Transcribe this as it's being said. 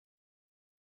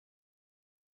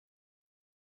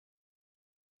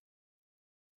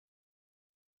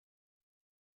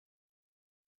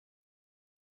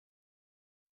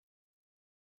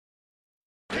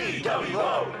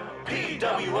PWO,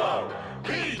 PWO,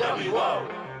 PWO,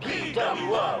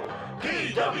 PWO,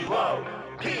 PWO,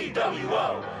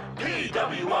 PWO,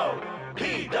 PWO,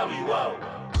 PWO.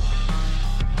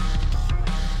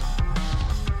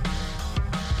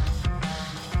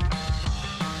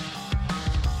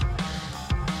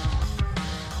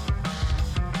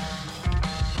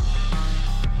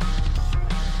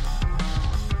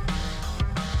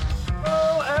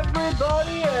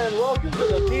 Everybody, and welcome to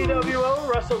the PWO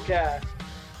WrestleCast.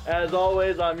 As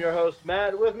always, I'm your host,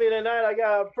 Matt. With me tonight, I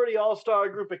got a pretty all-star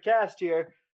group of cast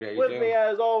here. With me,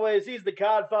 as always, he's the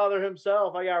Godfather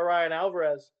himself. I got Ryan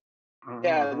Alvarez.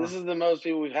 Yeah, this is the most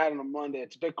people we've had on a Monday.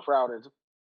 It's a bit crowded.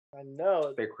 I know,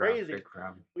 it's big crazy. Big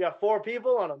crowd. We got 4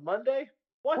 people on a Monday?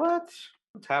 What?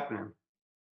 What's happening?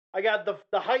 I got the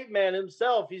hype man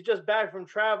himself. He's just back from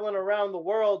traveling around the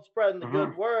world, spreading the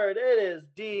good word. It is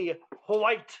D.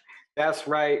 White. That's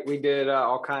right. We did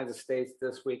all kinds of states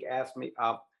this week. Asked me.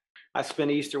 I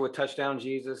spent Easter with Touchdown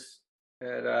Jesus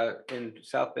in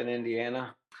South Bend,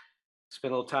 Indiana.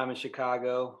 Spent a little time in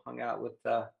Chicago. Hung out with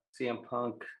CM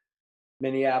Punk.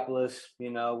 Minneapolis,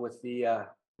 with the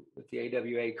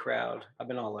AWA crowd. I've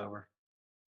been all over.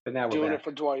 But now we're doing back. It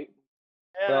for Dwight.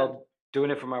 Well,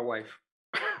 doing it for my wife.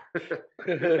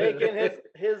 Making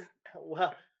his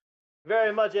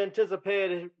very much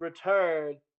anticipated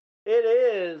return. It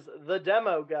is the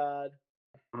Demo God,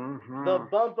 the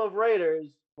bump of Raiders.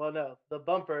 Well, no, the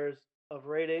bumpers of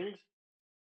ratings.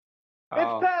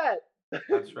 It's Pat.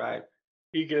 That's right.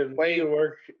 You can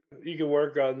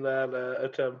work on that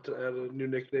attempt at a new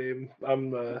nickname.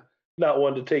 I'm not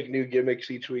one to take new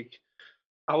gimmicks each week.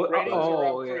 Ratings are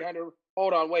up 300.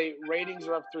 Hold on, wait. Ratings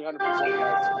are up 300%,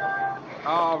 guys.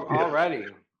 Already.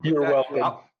 You're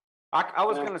welcome. I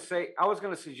was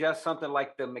gonna suggest something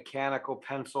like the mechanical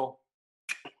pencil.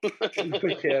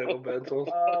 Mechanical pencil.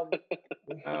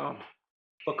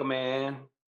 Book a man.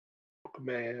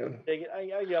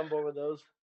 I get on board with those.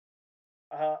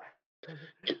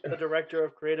 The director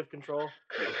of creative control.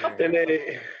 In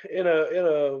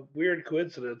a weird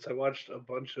coincidence, I watched a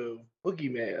bunch of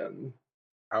Boogeyman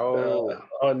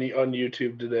on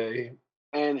YouTube today,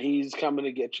 and he's coming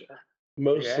to get you.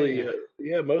 Mostly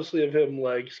of him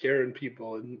like scaring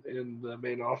people in the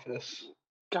main office.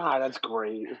 God, that's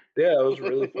great. Yeah, it was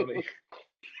really funny.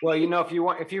 Well,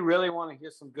 if you really want to hear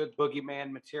some good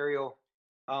Boogeyman material,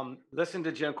 listen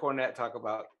to Jim Cornette talk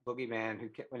about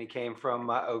Boogeyman when he came from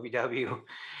OVW,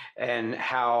 and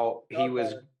how he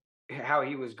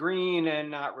was green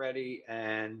and not ready,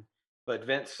 but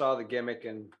Vince saw the gimmick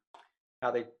and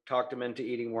how they talked him into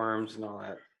eating worms and all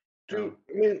that. Dude,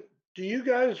 I mean, do you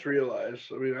guys realize?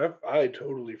 I mean, I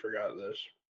totally forgot this.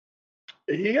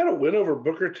 He got a win over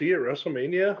Booker T at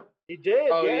WrestleMania. He did.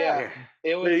 Oh yeah.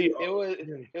 It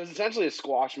was essentially a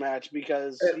squash match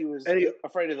because he was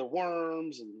afraid of the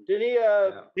worms. And did he?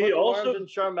 He also worms in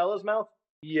Sharmella's mouth.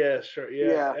 Yes, sure,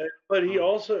 yeah. But he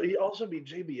also beat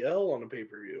JBL on a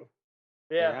pay-per-view.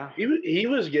 Yeah. He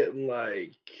was getting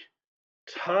like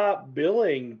top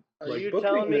billing. Are you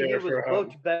telling me he was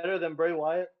booked better than Bray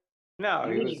Wyatt? No,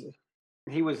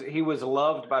 he was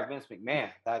loved by Vince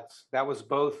McMahon. That was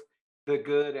both the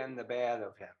good and the bad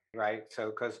of him, right?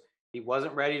 So because he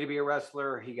wasn't ready to be a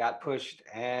wrestler, he got pushed,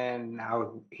 and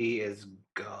now he is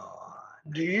gone.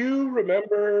 Do you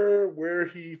remember where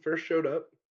he first showed up?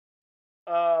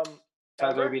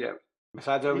 Besides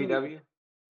OVW.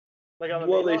 Like on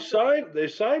the they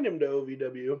signed him to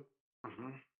OVW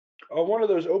on one of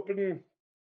those open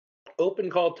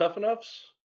call Tough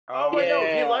Enoughs. Oh wait, no,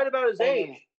 he lied about his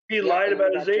age. He lied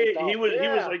about his age. He was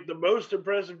like the most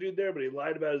impressive dude there, but he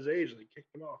lied about his age and they kicked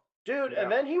him off. Dude,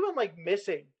 and then he went like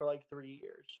missing for like 3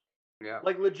 years. Yeah.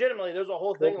 Like legitimately, there's a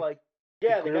whole thing like, the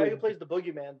guy who plays the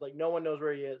Boogeyman, like no one knows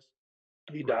where he is.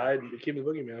 He died and became the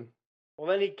Boogeyman. Well,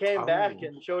 then he came back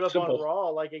and showed up on Raw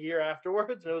like a year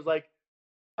afterwards, and it was like,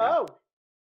 okay.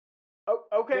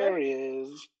 There he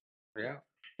is. Yeah.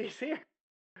 He's here.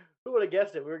 Who would have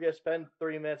guessed it? We were going to spend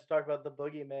 3 minutes to talk about the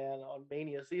Boogeyman on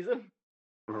Mania season.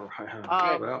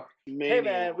 Hey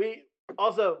man, we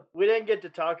didn't get to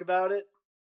talk about it,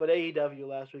 but AEW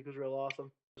last week was real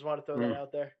awesome. Just want to throw that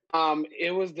out there.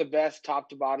 It was the best top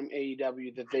to bottom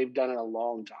AEW that they've done in a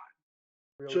long time.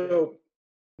 Really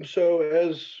so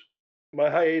as my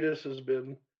hiatus has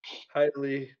been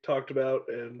highly talked about,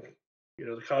 and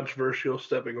the controversial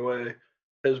stepping away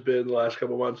has been the last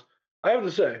couple of months, I have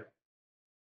to say,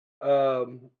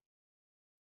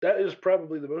 that is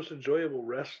probably the most enjoyable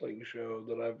wrestling show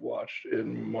that I've watched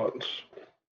in months.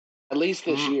 At least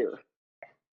this year.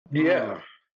 Yeah.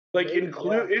 Like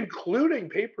including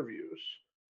pay-per-views.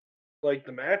 like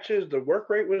the matches, the work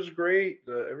rate was great.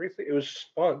 Everything, it was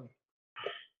fun.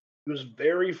 It was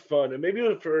very fun, and maybe it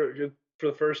was for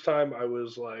the first time I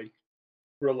was like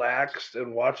relaxed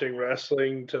and watching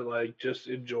wrestling to like just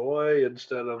enjoy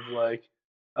instead of like,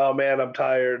 oh man, I'm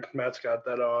tired. Matt's got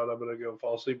that on. I'm gonna go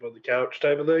fall asleep on the couch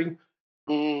type of thing.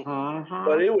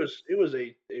 But it was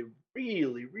a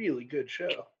really, really good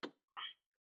show.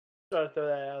 Try to throw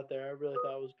that out there. I really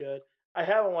thought it was good. I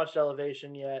haven't watched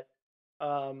Elevation yet.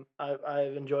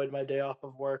 I've enjoyed my day off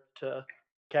of work to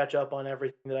catch up on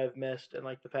everything that I've missed in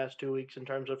like the past 2 weeks in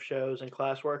terms of shows and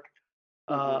classwork.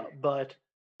 But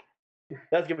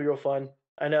that's gonna be real fun.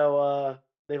 I know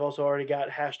they've also already got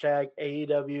hashtag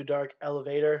AEW Dark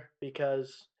Elevator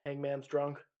because Hangman's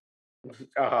drunk.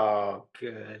 Oh,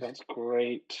 good. That's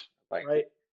great. Right.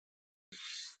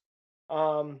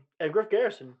 And Griff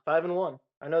Garrison, 5-1.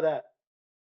 I know that.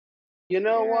 You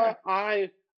know what? I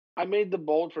made the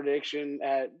bold prediction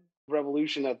at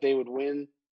Revolution that they would win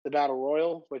the Battle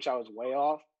Royal, which I was way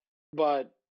off.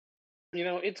 But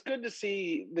it's good to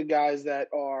see the guys that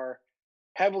are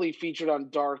heavily featured on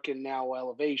Dark and now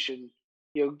Elevation,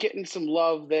 getting some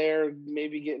love there,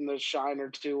 maybe getting a shine or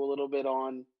two a little bit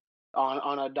on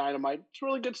a Dynamite. It's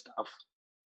really good stuff.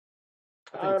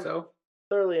 I think so.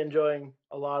 Thoroughly enjoying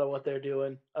a lot of what they're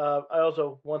doing. I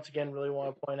also, once again, really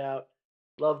want to point out,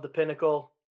 love the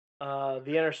Pinnacle, the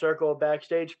Inner Circle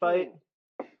backstage fight.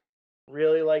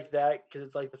 Really like that because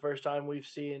it's like the first time we've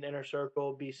seen Inner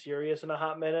Circle be serious in a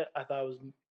hot minute. I thought it was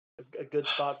a good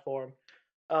spot for him.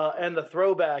 And the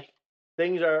throwback,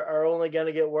 things are only going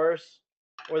to get worse,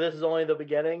 or this is only the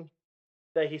beginning,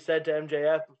 that he said to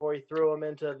MJF before he threw him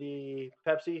into the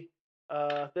Pepsi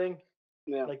thing,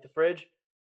 like the fridge.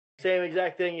 Same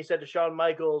exact thing he said to Shawn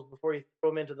Michaels before he threw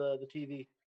him into the TV.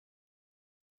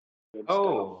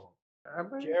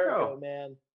 Jericho,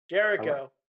 man.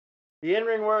 Jericho. The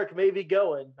in-ring work may be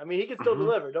going. I mean, he can still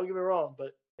deliver, don't get me wrong,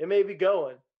 but it may be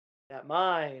going. That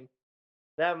mind.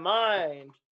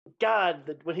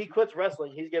 God, when he quits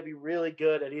wrestling, he's going to be really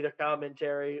good at either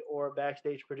commentary or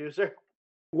backstage producer.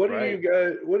 What do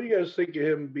you guys think of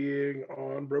him being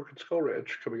on Broken Skull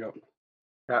Ranch coming up?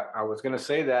 I was going to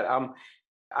say that.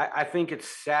 I think it's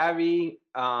savvy.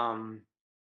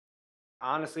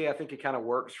 Honestly, I think it kind of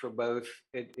works for both.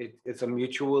 It's a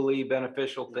mutually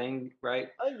beneficial thing, right?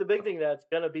 I think the big thing that's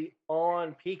going to be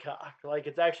on Peacock. Like,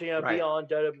 it's actually going to be on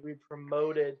WWE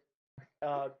promoted,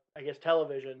 I guess,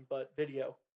 television, but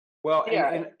video. Well,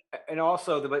 and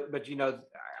also, but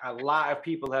a lot of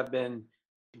people have been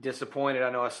disappointed.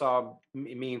 I know I saw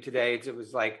a meme today. It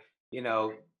was like, it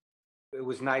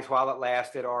was nice while it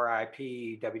lasted. RIP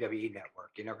WWE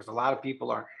Network, because a lot of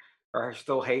people are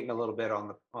still hating a little bit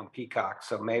on Peacock.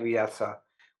 So maybe that's a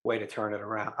way to turn it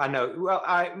around. I know. Well,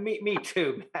 me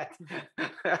too, Matt.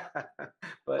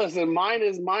 But listen, mine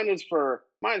is for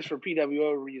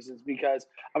PWO reasons because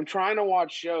I'm trying to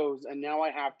watch shows and now I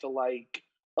have to like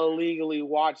illegally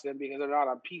watch them because they're not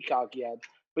on Peacock yet.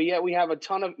 But yet we have a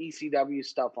ton of ECW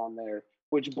stuff on there,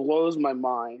 which blows my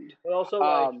mind. But also,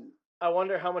 I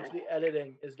wonder how much the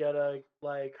editing is gonna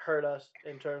like hurt us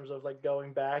in terms of like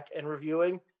going back and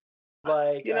reviewing.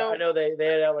 Like I know they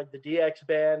had like the DX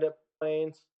band at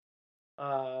Plains,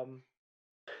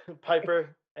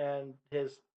 Piper and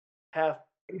his half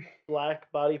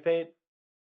black body paint,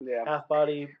 half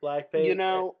body black paint.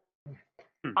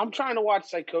 I'm trying to watch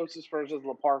Psychosis versus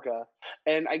La Parka,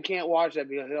 and I can't watch that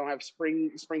because they don't have Spring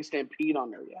Stampede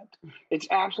on there yet. It's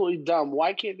absolutely dumb.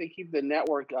 Why can't they keep the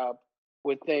network up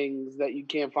with things that you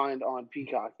can't find on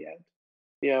Peacock yet?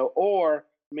 Or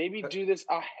maybe do this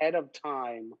ahead of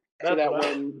time so that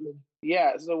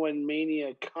when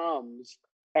Mania comes,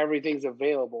 everything's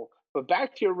available. But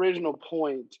back to your original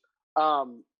point,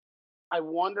 I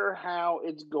wonder how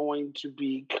it's going to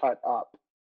be cut up.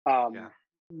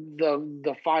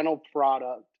 The final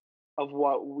product of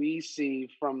what we see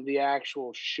from the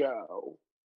actual show,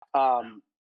 and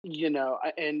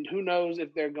who knows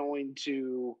if they're going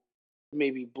to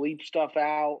maybe bleep stuff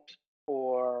out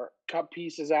or cut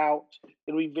pieces out.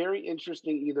 It'll be very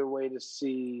interesting either way to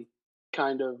see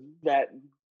kind of that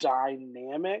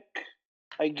dynamic,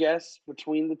 I guess,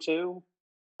 between the two.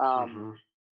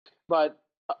 But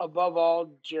above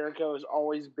all, Jericho has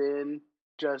always been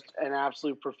just an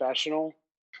absolute professional.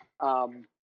 And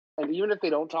even if they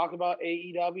don't talk about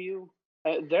AEW,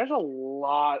 there's a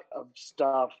lot of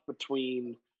stuff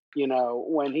between,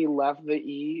 when he left the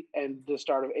E and the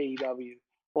start of AEW,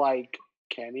 like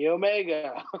Kenny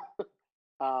Omega,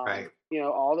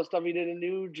 all the stuff he did in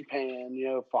New Japan,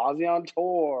 Fozzy on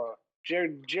tour,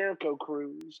 Jericho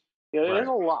Cruise, there's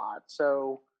a lot.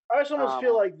 So I just almost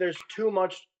feel like there's too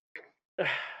much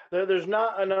there's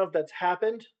not enough that's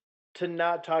happened to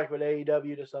not talk about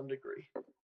AEW to some degree.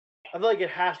 I feel like it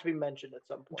has to be mentioned at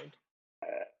some point.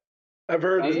 I've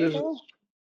heard that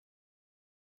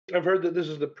this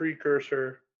is the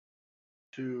precursor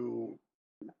to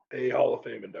a Hall of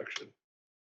Fame induction.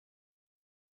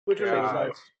 Which would make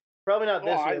sense. Probably not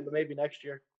this year, but maybe next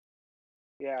year.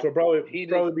 Yeah. So probably be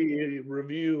a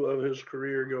review of his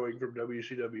career going from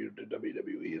WCW to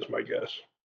WWE is my guess.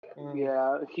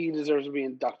 Yeah, he deserves to be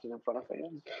inducted in front of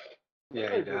fans.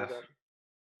 Yeah, he does.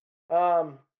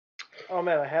 Oh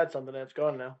man, I had something and it's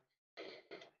gone now.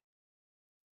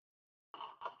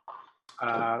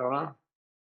 I don't know.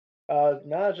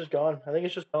 No, it's just gone. I think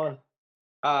it's just gone.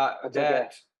 Was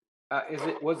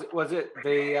it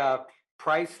the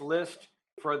price list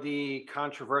for the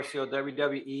controversial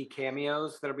WWE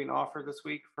cameos that are being offered this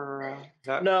week for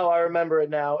No, I remember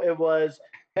it now. It was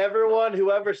everyone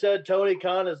whoever said Tony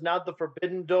Khan is not the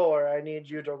Forbidden Door, I need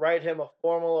you to write him a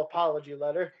formal apology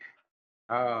letter.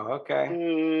 Oh,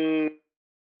 okay.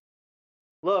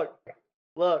 Look,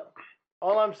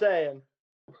 all I'm saying,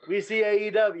 we see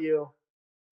AEW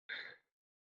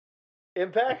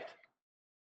Impact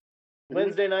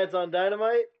Wednesday nights on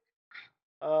Dynamite.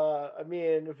 I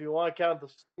mean, if you want to count the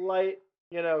slight,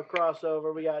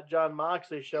 crossover, we got Jon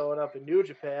Moxley showing up in New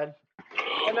Japan,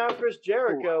 and now Chris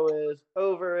Jericho is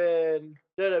over in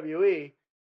WWE.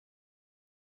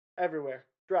 Everywhere,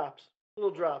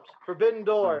 little drops. Forbidden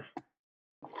Door.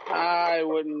 I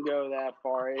wouldn't go that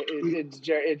far. It's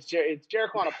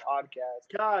Jericho on a podcast.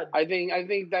 God, I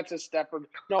think that's a step.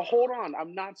 No, hold on.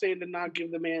 I'm not saying to not give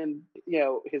the man,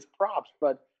 his props,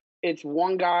 but it's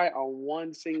one guy on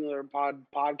one singular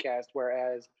podcast,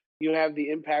 whereas you have the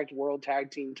Impact World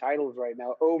Tag Team titles right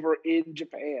now over in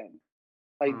Japan.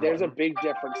 Like, there's a big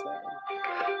difference there.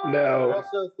 No, I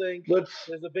also think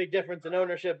there's a big difference in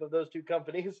ownership of those two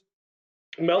companies.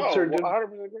 Meltzer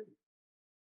 100% agree.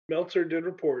 Meltzer did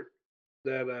report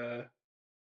that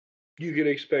you can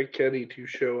expect Kenny to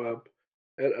show up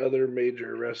at other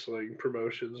major wrestling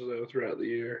promotions though throughout the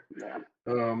year. Yeah.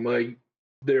 Like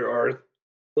there are,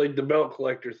 like the belt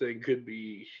collector thing could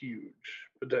be huge,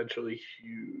 potentially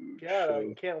huge. God,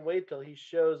 I can't wait till he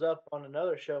shows up on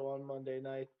another show on Monday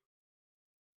night.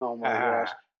 Oh my gosh!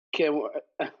 Can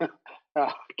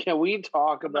we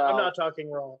talk about? I'm not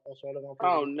talking Raw. Also, I don't know.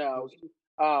 Oh no.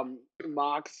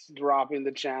 Mox dropping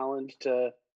the challenge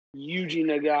to Yuji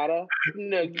Nagata.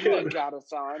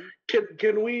 Nagata-san.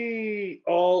 Can we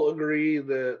all agree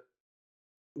that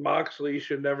Moxley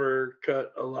should never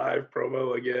cut a live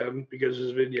promo again because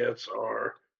his vignettes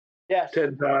are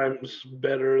 10 times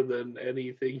better than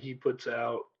anything he puts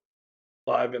out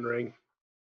live in ring?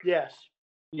 Yes.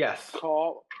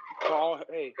 Call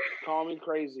me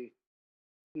crazy.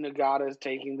 Nagata is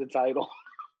taking the title.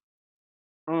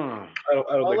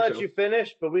 I'll let you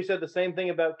finish, but we said the same thing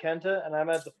about Kenta, and I'm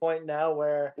at the point now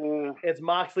where it's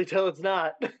Moxley till it's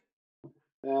not.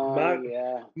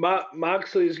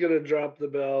 Moxley's gonna drop the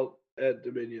belt at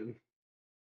Dominion.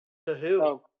 To who?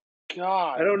 Oh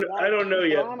God! I don't know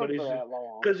yet, but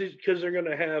because they're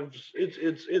gonna have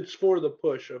it's for the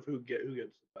push of who gets the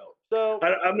belt. So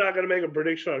I'm not gonna make a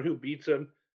prediction on who beats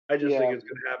him. I just think it's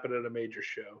gonna happen at a major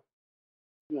show.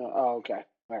 No. Oh, okay.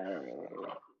 All right.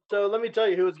 So let me tell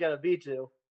you who it's going to be to.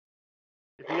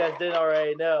 If you guys didn't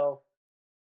already know,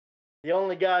 the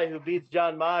only guy who beats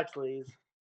Jon Moxley's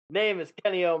name is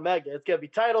Kenny Omega. It's going to be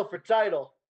title for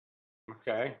title.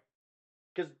 Okay.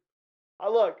 Because,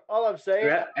 look, all I'm saying...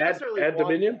 At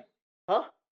Dominion? Huh?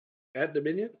 At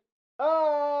Dominion?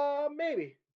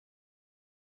 Maybe.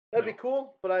 That'd be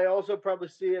cool, but I also probably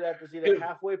see it at the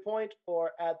halfway point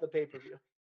or at the pay-per-view.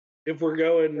 If we're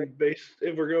going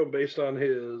based on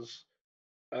his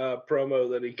promo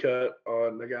that he cut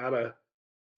on Nagata,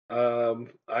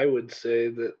 I would say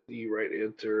that the right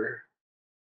answer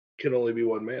can only be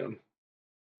one man.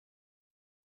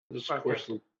 This, of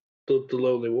course, the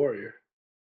Lonely Warrior.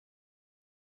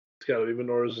 It's got to be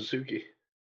Minoru Suzuki.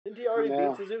 Didn't he already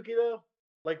beat Suzuki though?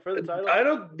 Like for the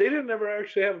title? They didn't ever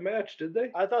actually have a match, did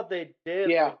they? I thought they did.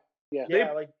 Yeah. Did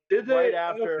they? Right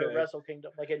after Wrestle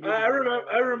Kingdom. I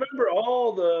remember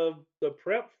all the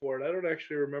prep for it. I don't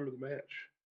actually remember the match.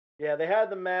 Yeah, they had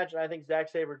the match, and I think Zack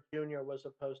Sabre Jr. was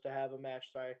supposed to have a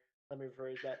match. Sorry, let me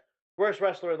rephrase that. Worst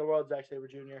wrestler in the world, Zack Sabre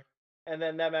Jr. And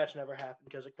then that match never happened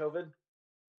because of COVID.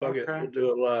 Fuck it, we'll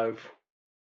do it live.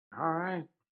 All right.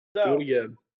 So, do it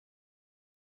again.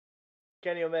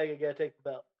 Kenny Omega got to take the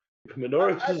belt.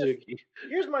 Minoru Suzuki.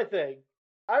 Here's my thing.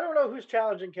 I don't know who's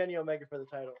challenging Kenny Omega for the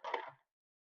title.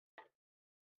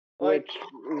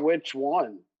 Which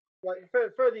one? Like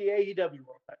for the AEW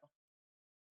World title.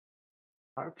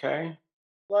 Okay.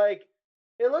 Like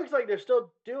it looks like they're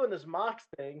still doing this Mox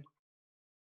thing.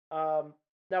 Now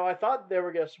I thought they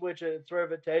were gonna switch it and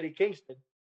swerve it to Eddie Kingston.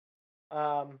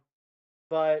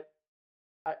 But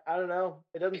I don't know.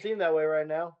 It doesn't seem that way right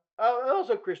now. Oh,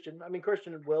 also Christian. I mean,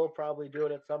 Christian will probably do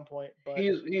it at some point, but he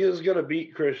is gonna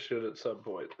beat Christian at some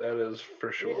point. That is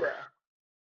for sure. Yeah.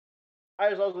 I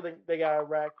just also think they gotta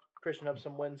rack Christian up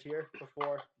some wins here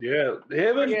before. Yeah,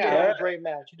 him and a great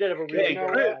match. He did have a really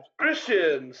great match.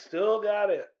 Christian still got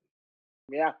it.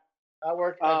 Yeah, that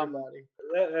worked everybody.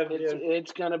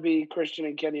 It's gonna be Christian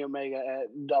and Kenny Omega at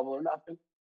Double or Nothing.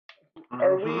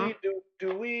 Are we?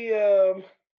 Do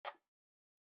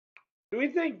we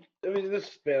think? I mean,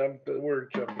 this man. We're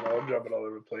jumping all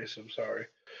over the place. I'm sorry.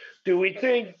 Do we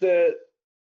think that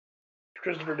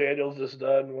Christopher Daniels is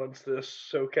done once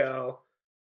this SoCal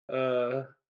they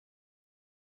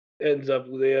end up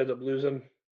losing?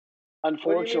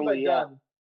 Unfortunately, yeah. Done?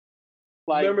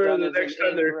 Like, remember the next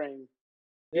time they're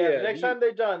the next time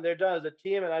they're done as a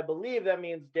team, and I believe that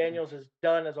means Daniels is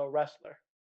done as a wrestler.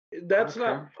 That's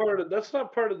not part of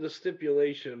the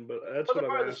stipulation, but that's what I'm asking.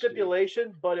 Part of the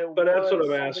stipulation, but that's what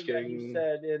I'm asking.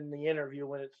 That he said in the interview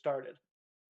when it started.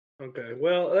 Okay,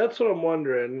 well, that's what I'm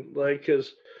wondering. Like,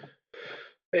 because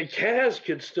Kaz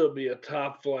could still be a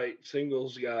top flight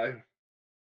singles guy.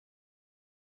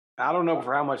 I don't know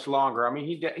for how much longer. I mean,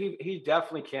 he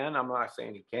definitely can. I'm not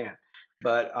saying he can't,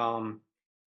 but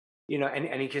you know,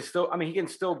 and he can still. I mean, he can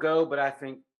still go, but I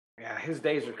think his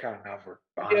days are kind of over.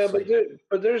 Honestly. Yeah,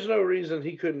 but there's no reason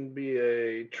he couldn't be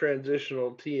a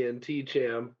transitional TNT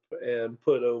champ and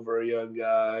put over a young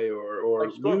guy or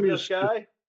like lose guy.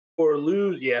 Or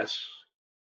lose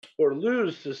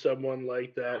to someone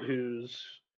like that who's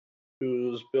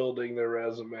building their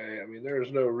resume. I mean,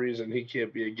 there's no reason he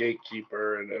can't be a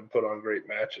gatekeeper and put on great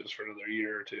matches for another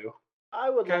year or two. I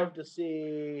would love to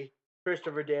see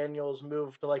Christopher Daniels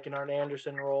move to like an Arn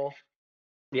Anderson role.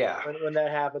 Yeah. When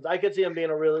that happens, I could see him being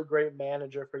a really great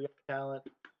manager for young talent.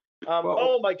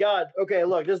 Oh my God. Okay,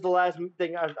 look, this is the last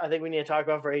thing I think we need to talk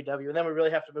about for AEW, and then we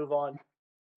really have to move on.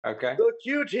 Okay. The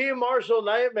QT Marshall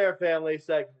Nightmare Family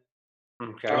segment.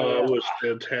 Okay. Oh, that was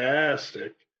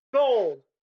fantastic. Gold.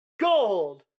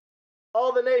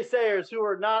 All the naysayers who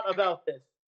are not about this,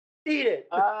 eat it.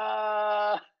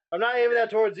 I'm not aiming that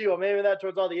towards you. I'm aiming that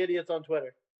towards all the idiots on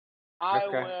Twitter.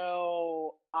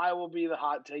 I will be the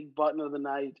hot take button of the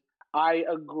night. I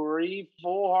agree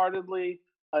full-heartedly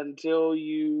until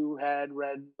you had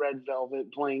Red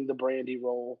Velvet playing the Brandy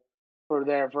role for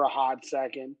a hot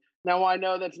second. Now, I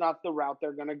know that's not the route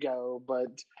they're going to go,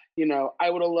 but, you know,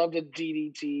 I would have loved a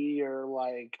DDT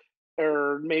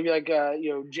or maybe like a,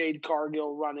 you know, Jade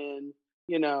Cargill run in.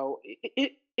 You know,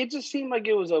 it just seemed like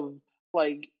it was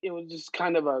just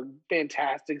kind of a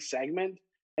fantastic segment.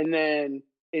 And then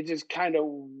it just kind of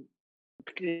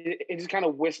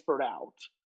whispered out,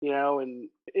 you know, and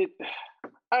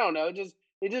I don't know, it just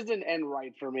didn't end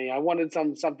right for me. I wanted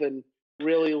something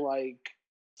really like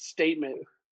statement.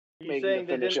 You saying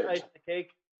they didn't ice the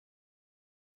cake?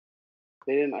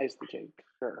 They didn't ice the cake.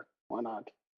 Sure, why not?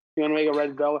 You want to make a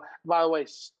Red Velvet? By the way,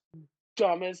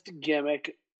 dumbest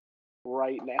gimmick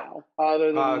right now,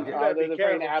 other than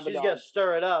freaking Abaddon. She's gonna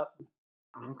stir it up.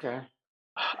 Okay.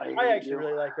 I actually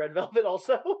really like Red Velvet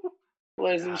also.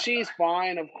 Listen, she's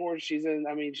fine. Of course, she's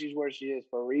where she is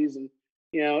for a reason.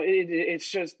 You know, it's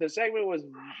just the segment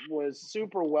was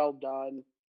super well done.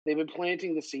 They've been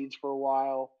planting the seeds for a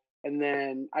while, and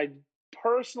then I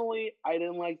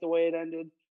didn't like the way it ended,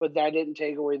 but that didn't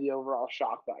take away the overall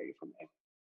shock value from me.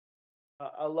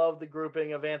 I love the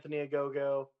grouping of Anthony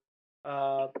Ogogo,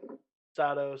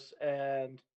 Santos,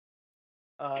 and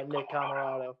Nick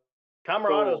Camarado.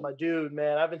 Camarado's my dude,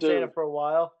 man. I've been saying it for a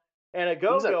while. And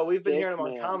Ogogo, we've been hearing him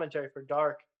on commentary for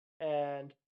Dark.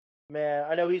 And, man,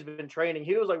 I know he's been training.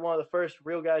 He was like one of the first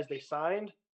real guys they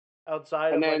signed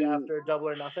outside of after Double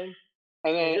or Nothing.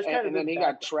 And then he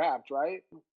got trapped, right?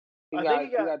 He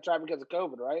got trapped because of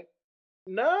COVID, right?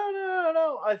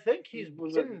 No. I think he's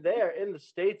been there in the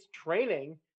States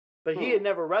training, but he had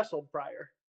never wrestled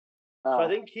prior. So I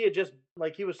think he had just,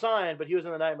 like, he was signed, but he was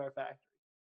in the Nightmare Factory.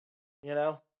 You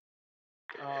know?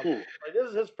 Like, this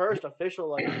is his first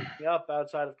official up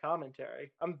outside of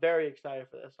commentary. I'm very excited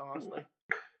for this, honestly.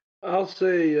 I'll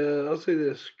say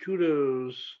this: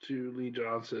 kudos to Lee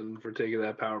Johnson for taking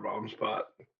that powerbomb spot.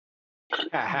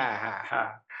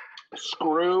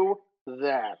 Screw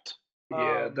that.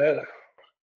 Yeah, that.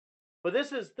 But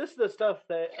this is the stuff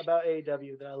about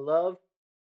AEW that I love.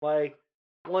 Like,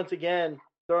 once again,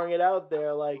 throwing it out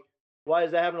there. Like, why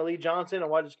is that happening to Lee Johnson, and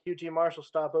why does QT Marshall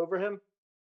stop over him?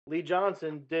 Lee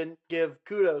Johnson didn't give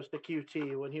kudos to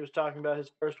QT when he was talking about his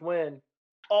first win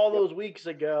all those weeks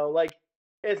ago. Like,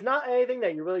 it's not anything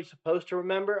that you're really supposed to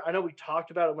remember. I know we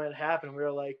talked about it when it happened. We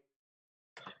were like,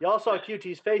 y'all saw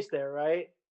QT's face there, right?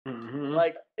 Mm-hmm.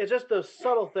 Like, it's just those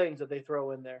subtle things that they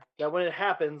throw in there that when it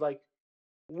happens, like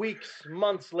weeks,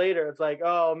 months later, it's like,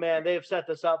 oh man, they've set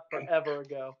this up forever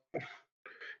ago.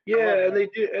 Yeah, and they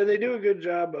do a good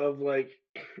job of like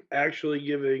actually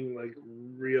giving like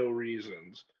real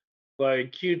reasons.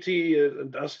 Like QT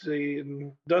and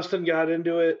Dustin got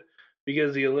into it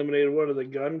because he eliminated one of the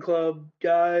gun club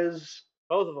guys.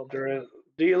 Both of them.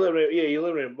 He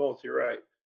eliminated both. You're right.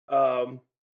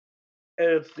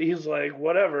 And he's like,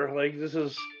 whatever. Like this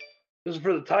is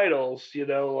for the titles,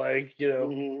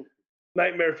 Mm-hmm.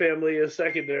 Nightmare Family is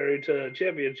secondary to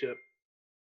championship,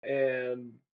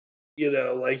 and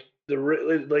like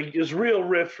just real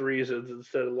rift reasons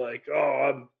instead of like, oh,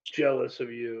 I'm jealous of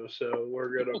you, so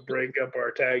we're gonna break up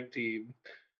our tag team,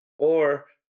 or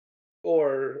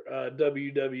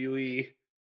WWE,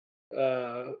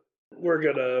 we're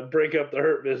gonna break up the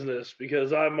Hurt Business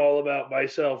because I'm all about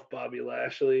myself, Bobby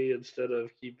Lashley, instead of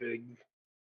keeping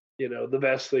the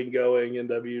best thing going in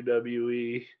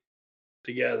WWE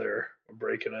together. Or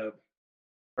breaking up.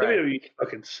 Right. WWE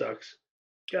fucking sucks.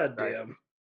 God damn. Right.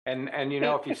 And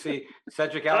if you see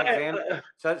Cedric Alexander,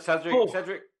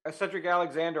 Cedric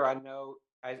Alexander, I know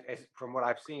as from what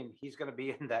I've seen, he's going to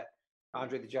be in that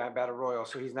Andre the Giant Battle Royal,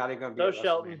 so he's not even going to be. No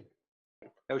Shelton.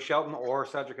 No Shelton or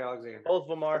Cedric Alexander. Both of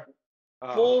them are.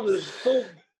 Full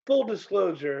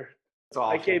disclosure.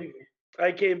 I came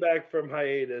back from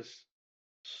hiatus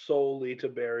solely to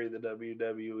bury the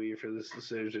WWE for this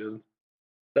decision.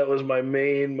 That was my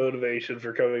main motivation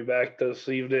for coming back this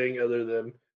evening, other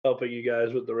than helping you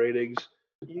guys with the ratings.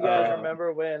 You guys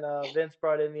remember when Vince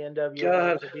brought in the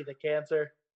NWO to be the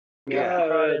cancer?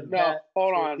 Yeah. No,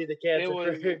 hold on. Be the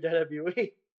cancer for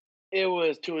WWE. It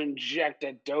was to inject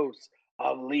a dose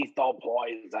of lethal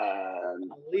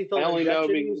poison. Lethal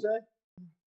injection, you say?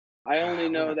 I only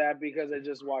know that because I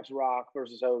just watched Rock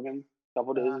versus Hogan a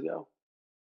couple days ago.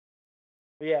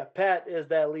 Yeah, Pat is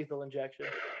that lethal injection.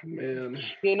 Man.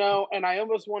 And I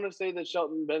almost want to say that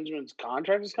Shelton Benjamin's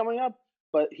contract is coming up,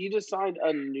 but he just signed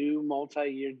a new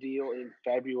multi-year deal in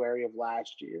February of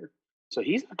last year. So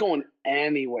he's not going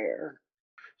anywhere.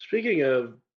 Speaking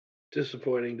of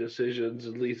disappointing decisions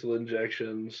and lethal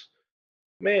injections,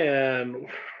 man,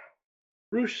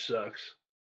 Roosh sucks.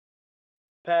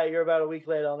 Pat, you're about a week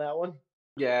late on that one.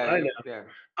 Yeah, I know. Yeah.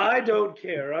 I don't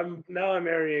care. I'm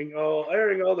airing all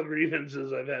the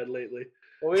grievances I've had lately.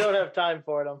 Well, we don't have time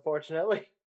for it, unfortunately.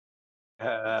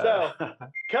 So,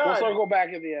 we'll circle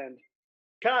back at the end.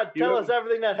 Cod, tell us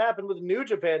everything that happened with New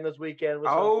Japan this weekend with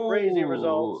some crazy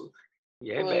results.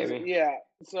 Yeah, baby. Yeah.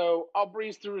 So I'll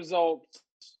breeze through results.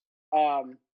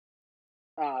 So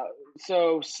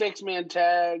 6-man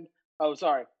tag. Oh,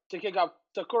 sorry. To kick off,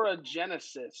 Sakura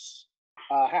Genesis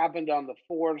happened on the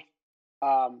 4th.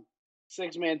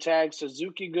 6-man tag,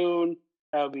 Suzuki-gun.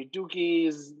 That would be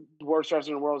Dookie's worst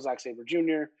wrestler in the world, Zack Sabre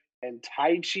Jr. and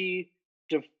Taichi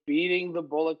defeating the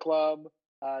Bullet Club,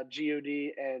 God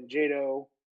and Jado.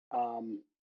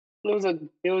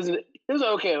 It was an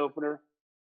okay opener.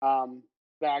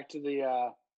 Back to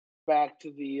the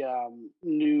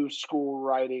new school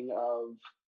writing of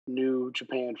New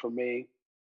Japan for me.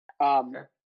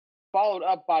 Followed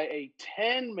up by a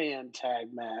 10-man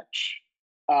tag match.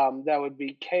 That would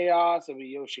be Chaos. It would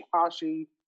be Yoshihashi,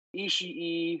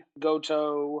 Ishii,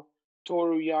 Goto,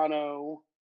 Toru Yano,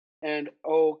 and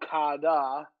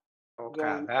Okada.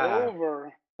 Going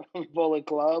over Bullet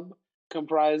Club,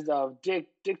 comprised of Dick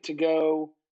to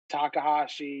Go,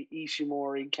 Takahashi,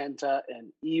 Ishimori, Kenta,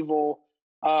 and Evil.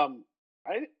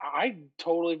 I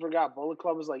totally forgot Bullet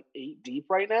Club is like 8 deep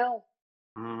right now.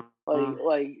 Mm-hmm.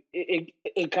 Like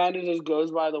it kind of just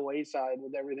goes by the wayside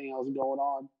with everything else going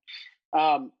on.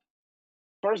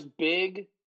 First big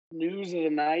news of the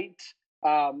night.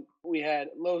 We had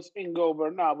Los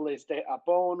Ingobernables de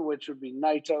Japón, which would be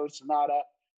Naito, Sonata,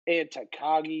 and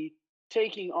Takagi,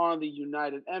 taking on the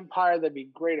United Empire. That'd be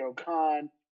Great-O-Khan,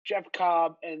 Jeff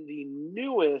Cobb, and the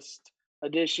newest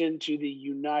addition to the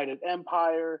United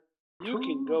Empire. You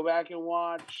can go back and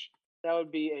watch. That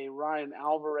would be a Ryan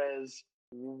Alvarez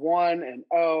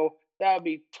 1-0. That would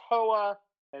be Toa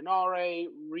Henare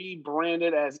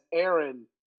rebranded as Aaron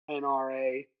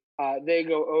Henare. They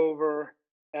go over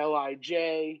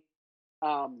LIJ.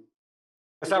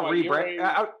 That's not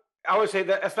rebrand. I would say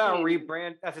that's not a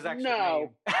rebrand. That's his actual name.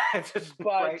 It's just,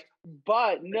 but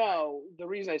no. The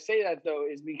reason I say that though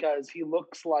is because he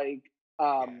looks like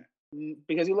Masahiro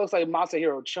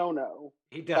Chono.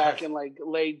 He does. Back in like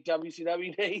late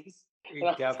WCW days. He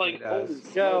definitely does.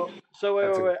 So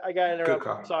wait. I got to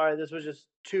interrupt. Sorry, this was just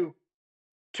too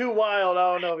too wild.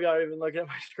 I don't know if y'all are even looking at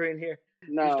my screen here.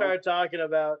 No. You started talking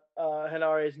about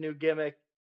Henare's new gimmick,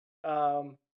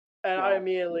 and I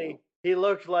immediately he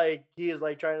looked like he is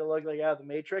like trying to look like out of the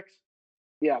Matrix.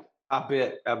 Yeah, a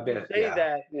bit. Say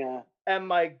that, yeah. and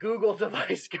my Google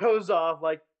device goes off.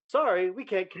 Like, sorry, we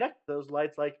can't connect those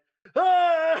lights. Like,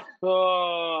 ah!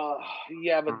 Oh,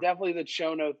 yeah, but definitely the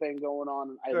Chono thing going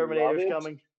on. I Terminator's love it.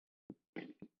 coming.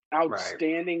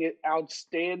 Outstanding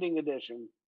addition.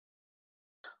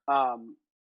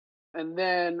 And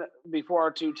then before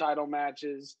our 2 title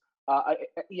matches,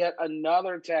 yet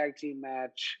another tag team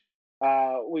match.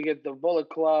 We get the Bullet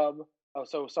Club. Oh,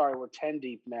 so sorry, we're 10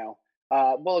 deep now.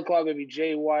 Bullet Club would be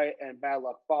Jay White and Bad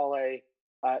Luck Fale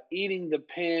eating the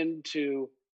pin to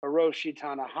Hiroshi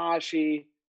Tanahashi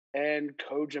and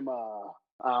Kojima.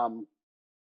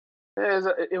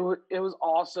 It was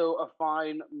also a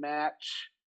fine match.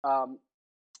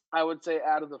 I would say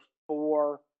out of the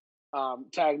 4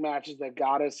 tag matches that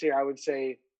got us here, I would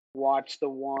say watch the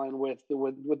one with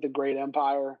the Great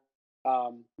Empire.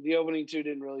 The opening 2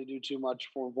 didn't really do too much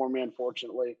for me,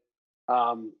 unfortunately.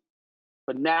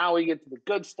 But now we get to the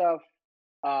good stuff.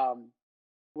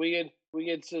 We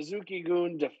get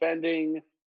Suzuki-gun defending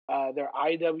their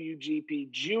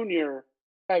IWGP Junior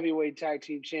Heavyweight Tag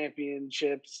Team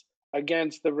Championships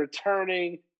against the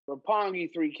returning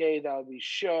Roppongi 3K. That would be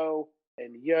Sho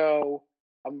and Yo.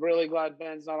 I'm really glad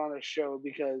Ben's not on the show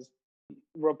because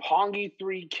Roppongi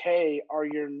 3K are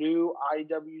your new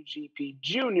IWGP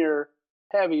Junior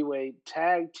Heavyweight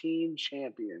Tag Team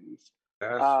Champions.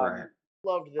 That's right.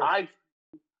 Loved this.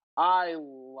 I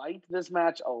liked this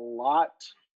match a lot.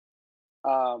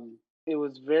 It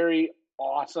was very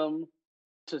awesome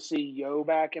to see Yo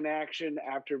back in action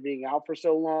after being out for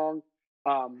so long.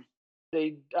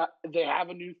 They have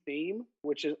a new theme,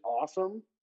 which is awesome.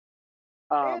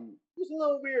 It was a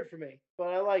little weird for me, but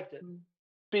I liked it.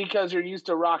 Because you're used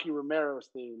to Rocky Romero's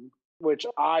theme, which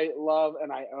I love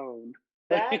and I own.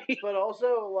 That, but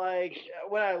also, like,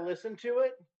 when I listened to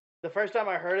it, the first time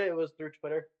I heard it, it was through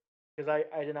Twitter, because I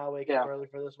did not wake up early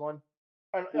for this one.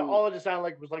 And all it just sounded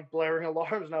like was, like, blaring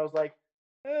alarms, and I was like,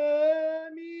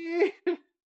 me.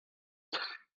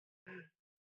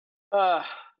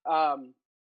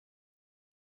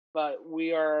 But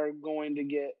we are going to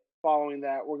get, following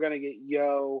that, we're going to get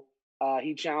Yo.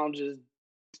 He challenges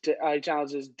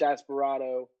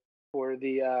Desperado for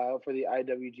the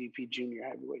IWGP Junior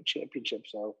Heavyweight Championship.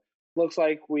 So looks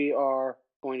like we are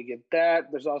going to get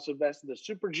that. There's also Best of the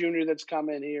Super Junior that's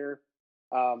coming here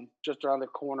just around the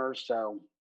corner. So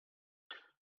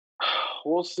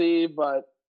we'll see. But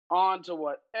on to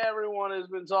what everyone has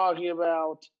been talking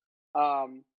about. I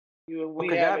know. What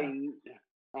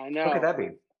could that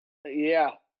be?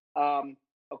 Yeah.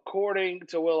 According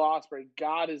to Will Ospreay,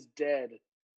 God is dead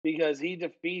because he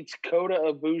defeats Kota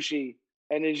Ibushi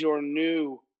and is your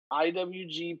new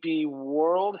IWGP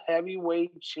World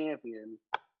Heavyweight Champion.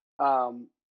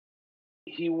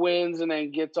 He wins and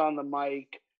then gets on the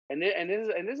mic, and this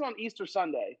is on Easter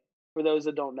Sunday. For those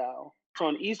that don't know, so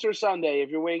on Easter Sunday,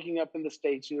 if you're waking up in the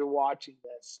States and you're watching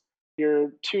this,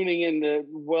 you're tuning into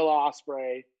Will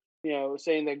Ospreay,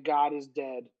 saying that God is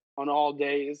dead on all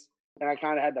days. And I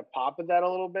kind of had to pop at that a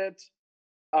little bit.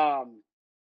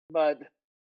 But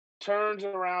turns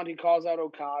around, he calls out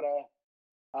Okada.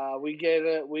 We get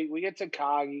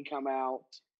Takagi come out.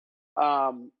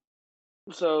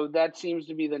 So that seems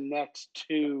to be the next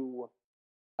 2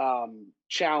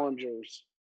 challengers.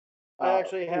 I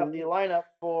actually have the lineup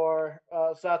for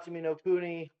Satsumi no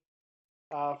Kuni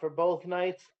for both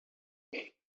nights,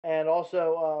 and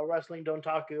also Wrestling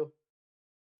Dontaku.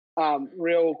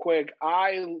 Real quick,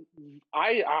 I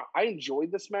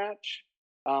enjoyed this match.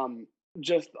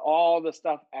 Just all the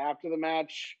stuff after the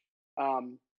match.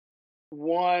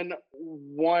 One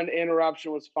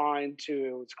interruption was fine. 2,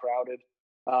 it was crowded.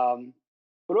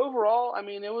 But overall, I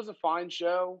mean, it was a fine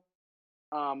show.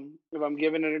 If I'm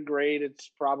giving it a grade,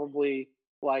 it's probably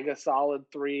like a solid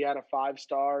 3 out of 5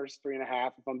 stars,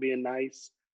 3.5 if I'm being nice.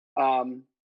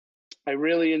 I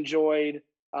really enjoyed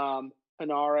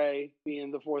Henare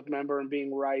being the 4th member and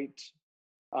being right.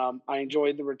 I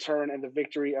enjoyed the return and the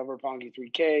victory of Roppongi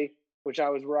 3K, which I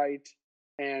was right.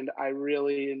 And I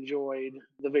really enjoyed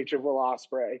the victory of Will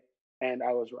Ospreay, and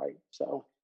I was right. So,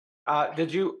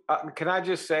 can I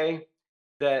just say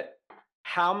that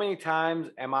how many times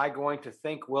am I going to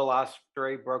think Will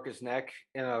Ospreay broke his neck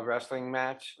in a wrestling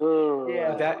match?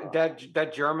 Yeah.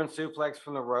 That German suplex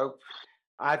from the rope.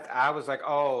 I was like,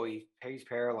 oh, he's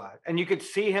paralyzed. And you could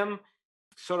see him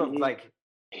sort of like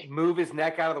move his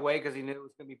neck out of the way because he knew it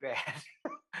was going to be bad.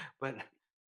 But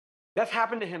that's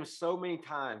happened to him so many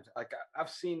times. Like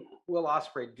I've seen Will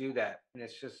Ospreay do that, and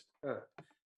it's just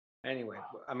anyway.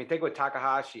 I mean, think with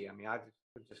Takahashi. I mean, I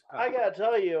gotta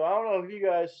tell you, I don't know if you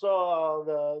guys saw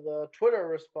the Twitter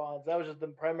response. That was just the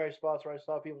primary spots where I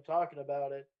saw people talking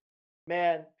about it.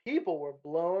 Man, people were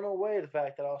blown away the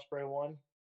fact that Ospreay won.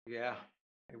 Yeah.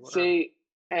 See,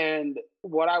 and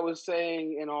what I was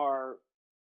saying in our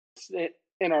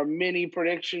mini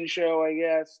prediction show, I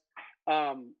guess,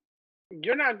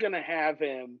 you're not gonna have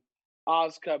him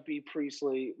Ozcup beat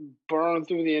Priestley, burn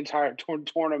through the entire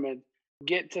tournament,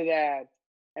 get to that,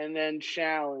 and then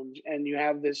challenge, and you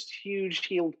have this huge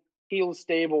heel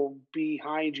stable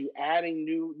behind you, adding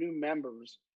new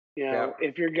members. You know,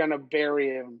 if you're gonna bury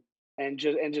him and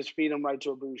just feed him right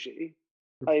to Ibushi,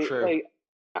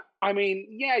 I mean,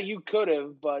 yeah, you could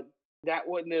have, but that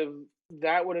would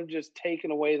have just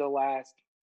taken away the last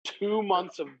 2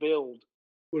 months of build.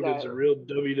 Would have been some real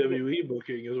WWE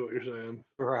booking, is what you're saying.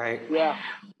 Right. Yeah.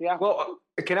 Well,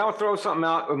 can I throw something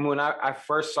out? When I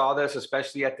first saw this,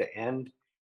 especially at the end,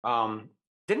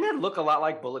 didn't it look a lot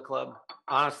like Bullet Club?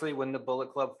 Honestly, when the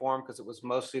Bullet Club formed, because it was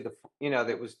mostly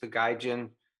it was the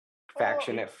Gaijin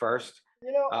faction at first.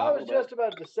 You know, I was just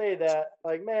about to say that.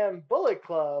 Like, man, Bullet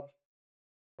Club,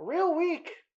 real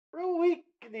weak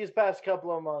these past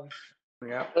couple of months.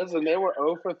 Yeah. Listen, they were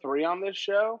 0 for 3 on this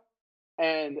show,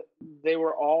 and they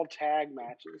were all tag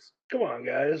matches. Come on,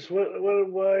 guys.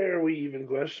 Why are we even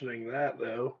questioning that,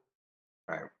 though?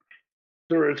 Right.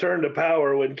 The return to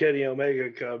power when Kenny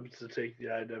Omega comes to take the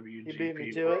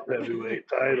IWGP Heavyweight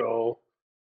title.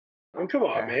 Oh, come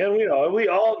on, man. We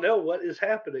all know what is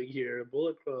happening here.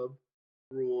 Bullet Club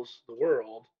rules the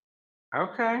world.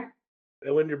 Okay.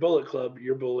 And when you're Bullet Club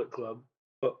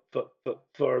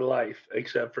for life,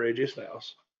 except for AJ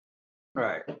Styles.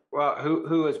 Right. Well,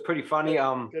 who is pretty funny.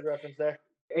 Good reference there.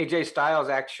 AJ Styles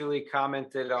actually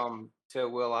commented to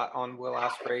Will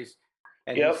Ospreay's,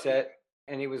 and he said,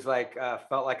 and he was like,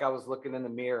 felt like I was looking in the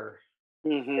mirror.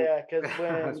 Mm-hmm. Yeah, because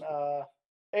when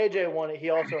AJ won it, he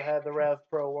also had the Rev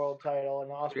Pro World Title,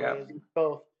 and Ospreay is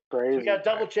both. Crazy. So we got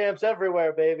double champs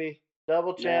everywhere, baby.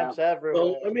 Double champs everywhere.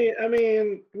 Well, I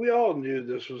mean, we all knew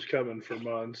this was coming for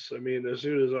months. I mean, as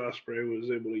soon as Ospreay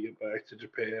was able to get back to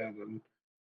Japan and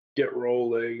get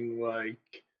rolling, like,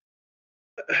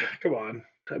 come on.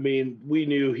 I mean, we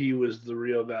knew he was the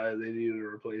real guy they needed to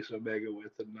replace Omega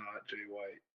with, and not Jay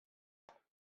White.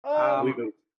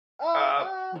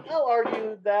 I'll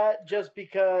argue that just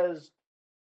because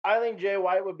I think Jay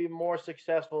White would be more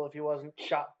successful if he wasn't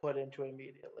shot put into it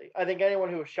immediately. I think anyone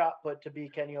who was shot put to be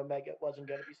Kenny Omega wasn't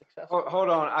going to be successful. Hold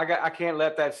on, I can't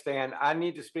let that stand. I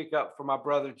need to speak up for my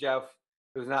brother Jeff,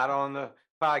 who's not on the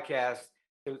podcast.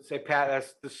 To say, Pat,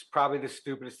 that's probably the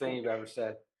stupidest thing you've ever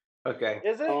said. Okay.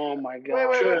 Is it? Oh my God.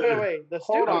 Wait.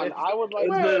 Hold on. I would like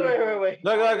wait.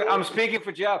 Look, I'm speaking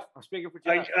for Jeff.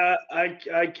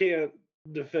 I can't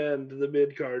defend the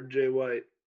mid card Jay White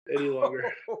any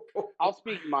longer. I'll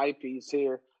speak my piece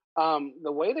here.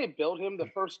 The way they built him the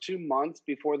first 2 months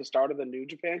before the start of the New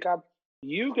Japan Cup,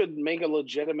 you could make a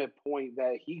legitimate point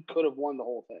that he could have won the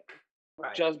whole thing,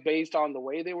 just based on the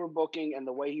way they were booking and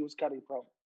the way he was cutting promos.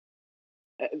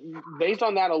 Based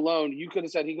on that alone, you could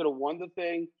have said he could have won the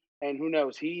thing, and who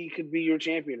knows, he could be your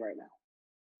champion right now.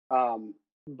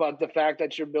 But the fact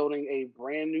that you're building a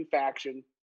brand new faction,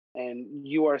 and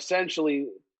you are essentially,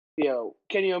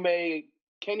 Kenny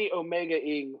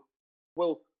Omega-ing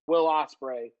Will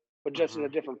Ospreay, but just in a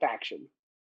different faction.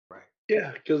 Right.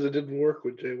 Yeah, because it didn't work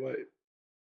with Jay White.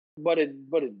 But it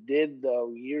did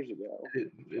though years ago.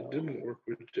 It didn't work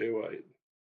with Jay White.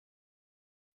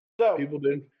 So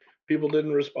people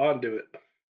didn't respond to it.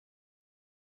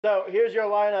 So here's your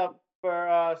lineup for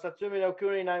Satsumi no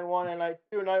Kuni night 1 and night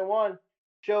 2. Night 1,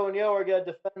 Sho and Yo are going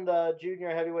to defend the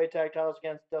junior heavyweight tag titles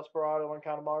against Desperado and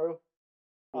Kanemaru.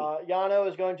 Yano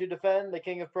is going to defend the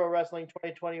King of Pro Wrestling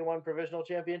 2021 Provisional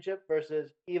Championship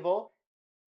versus Evil.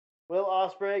 Will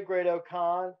Ospreay, Grado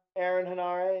Khan, Aaron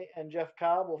Hanare, and Jeff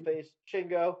Cobb will face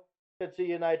Shingo,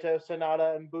 Tetsuya Naito,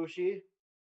 Sanada, and Bushi.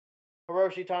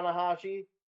 Hiroshi Tanahashi,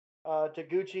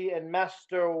 Taguchi, and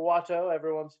Master Wato,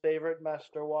 everyone's favorite,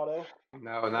 Master Wato.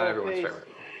 No, not everyone's favorite.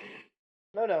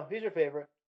 No, he's your favorite.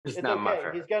 It's not my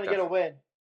favorite. He's going to get a win.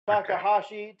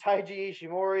 Takahashi, Taiji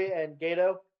Ishimori, and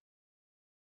Gato.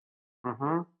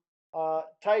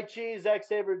 Taichi, Zack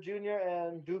Sabre Jr.,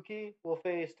 and Duki will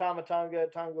face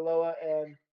Tamatanga, Tangaloa,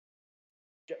 and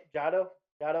Jado.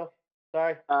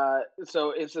 Sorry.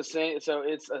 So it's the same. So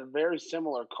it's a very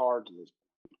similar card to this.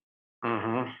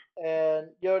 And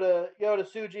Yoda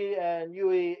Tsuji and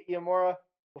Yui Iamura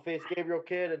will face Gabriel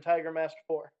Kidd and Tiger Mask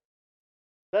 4.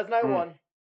 That's night 1.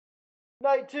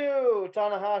 Night 2,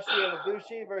 Tanahashi and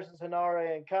Ibushi versus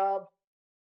Hinare and Cobb.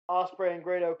 Ospreay and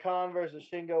Great Khan versus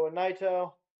Shingo and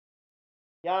Naito.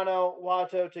 Yano,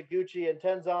 Wato, Taguchi, and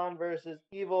Tenzan versus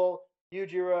Evil,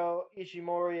 Yujiro,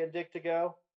 Ishimori, and Dick to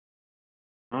Go.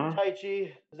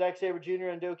 Taichi, Zack Sabre Jr.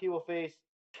 and Doki will face.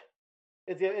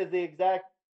 It's the exact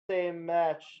same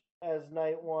match as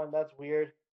night 1. That's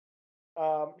weird.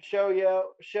 Yo,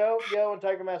 and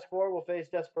Tiger Mask 4 will face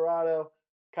Desperado,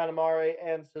 Kanemaru,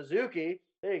 and Suzuki.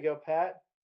 There you go, Pat.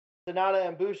 Sonata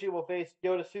and Bushi will face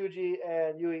Yota Tsuji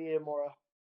and Yui Iemura.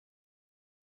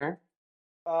 Okay.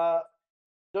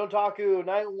 Dontaku,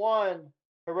 night 1,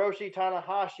 Hiroshi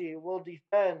Tanahashi will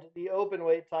defend the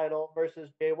openweight title versus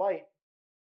Jay White.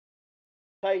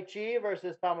 Taichi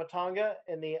versus Tama Tonga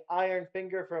in the Iron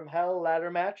Finger from Hell ladder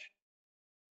match.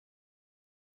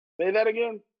 Say that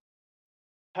again.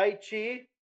 Taichi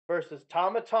versus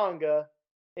Tama Tonga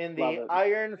in the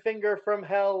Iron Finger from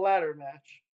Hell ladder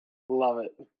match. Love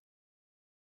it.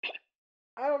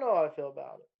 I don't know how I feel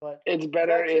about it, but it's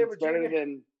better. It's better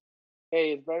than.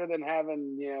 Hey, it's better than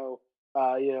having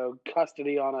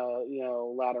custody on a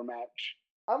ladder match.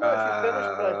 I'm gonna let you finish,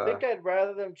 but I think I'd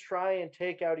rather them try and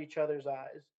take out each other's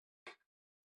eyes.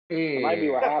 It might be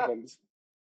what happens.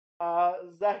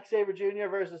 Zack Sabre Jr.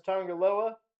 versus Tonga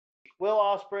Loa. Will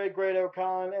Ospreay, Great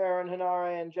Khan, Aaron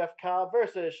Hinare, and Jeff Cobb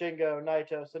versus Shingo,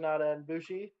 Naito, Sonata, and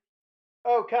Bushi.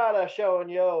 Okada, Sho, and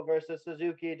Yo versus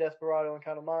Suzuki, Desperado, and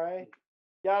Kanemaru.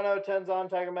 Yano, Tenzan,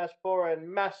 Tiger Mask 4, and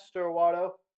Master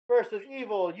Wato versus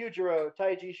Evil, Yujiro,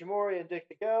 Taiji Ishimori, and Dick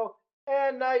to Go.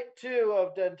 And night 2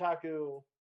 of Dentaku.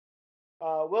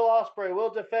 Will Ospreay will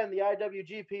defend the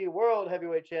IWGP World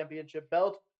Heavyweight Championship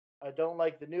belt. I don't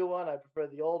like the new one. I prefer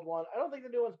the old one. I don't think the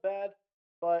new one's bad,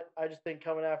 but I just think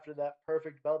coming after that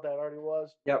perfect belt that already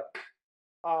was. Yep.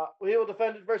 He will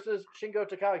defend it versus Shingo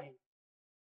Takagi.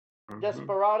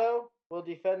 Desperado will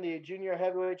defend the Junior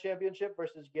Heavyweight Championship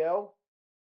versus Yo.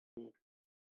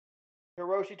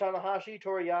 Hiroshi Tanahashi,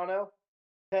 Toru Yano,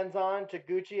 Tenzan,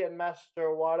 Taguchi, and Master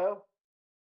Wato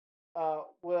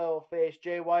will face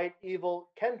Jay White, Evil,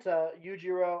 Kenta,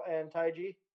 Yujiro, and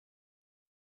Taiji.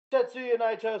 Tetsuya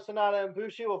Naito, Sonata, and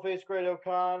Bushi will face Great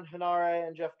Khan, Hinare,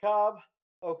 and Jeff Cobb.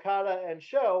 Okada and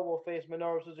Sho will face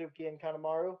Minoru Suzuki and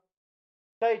Kanemaru.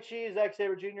 Taichi, Zack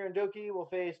Sabre Jr., and Doki will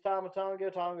face Tama Tonga,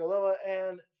 Tonga Loa,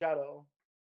 and Jado.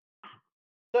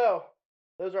 So,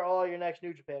 those are all your next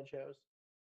New Japan shows.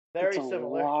 Very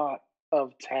similar. A lot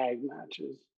of tag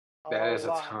matches. That is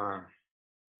a ton.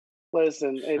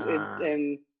 Listen,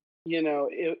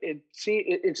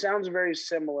 it sounds very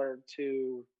similar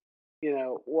to,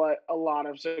 what a lot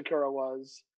of Sakura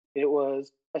was. It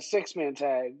was a 6-man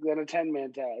tag, then a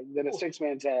 10-man tag, then a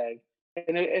 6-man tag,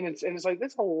 and it's like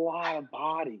that's a lot of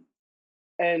body.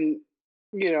 And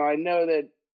I know that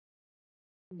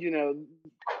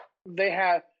they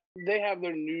have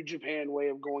their New Japan way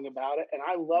of going about it, and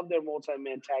I love their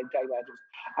multi-man tag matches.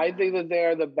 I think that they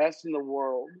are the best in the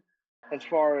world as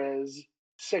far as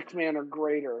 6-man or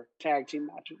greater tag team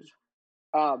matches.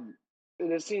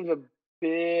 It seems a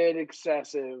bit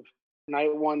excessive.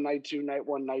 Night 1, night 2, night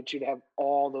 1, night 2 to have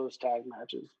all those tag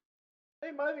matches. I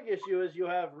think my big issue is you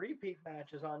have repeat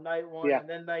matches on night 1 and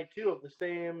then night 2 of the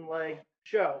same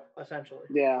show, essentially.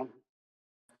 Yeah.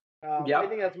 I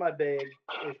think that's my big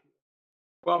issue.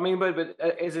 Well, I mean, but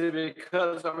is it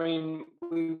because we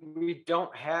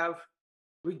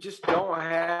just don't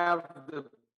have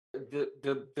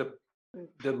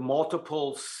the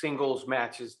multiple singles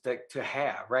matches to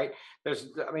have, right? You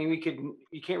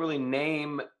can't really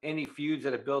name any feuds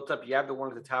that have built up. You have the one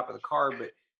at the top of the card,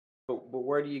 but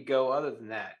where do you go other than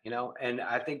that, And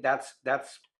I think that's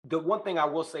the one thing I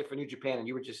will say for New Japan, and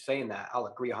you were just saying that, I'll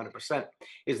agree 100%,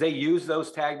 is they use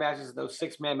those tag matches, those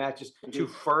 6-man matches to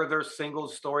further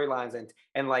singles storylines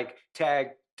and like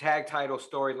tag title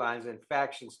storylines and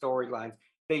faction storylines.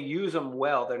 They use them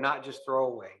well. They're not just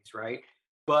throwaways, right?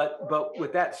 But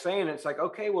with that saying, it's like,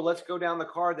 okay, well, let's go down the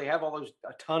card. They have a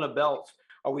ton of belts.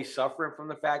 Are we suffering from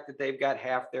the fact that they've got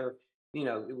half their,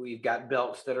 we've got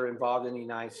belts that are involved in the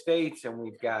United States, and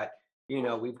we've got it's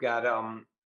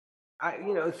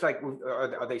like,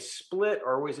 are they split,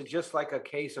 or was it just like a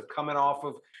case of coming off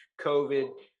of COVID,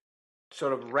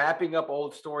 sort of wrapping up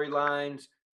old storylines,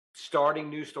 starting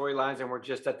new storylines, and we're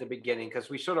just at the beginning because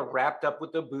we sort of wrapped up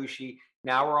with the Bushi.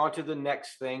 Now we're on to the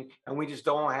next thing, and you just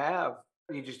don't have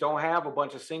a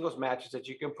bunch of singles matches that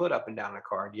you can put up and down the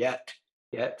card yet.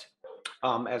 We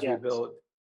build.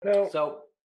 No, so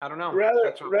I don't know.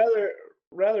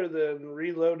 Rather than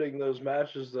reloading those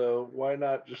matches, though, why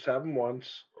not just have them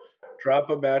once,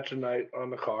 drop a match a night on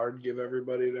the card, give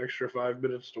everybody an extra 5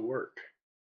 minutes to work?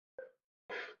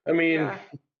 I mean,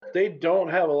 they don't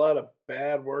have a lot of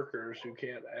bad workers who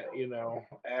can't,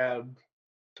 add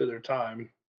to their time.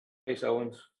 Chase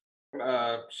Owens.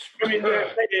 I mean,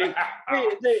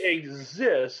 they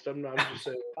exist. I'm just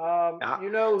saying. You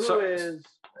know who is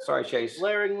sorry, Chase.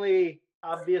 glaringly,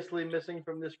 obviously missing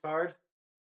from this card?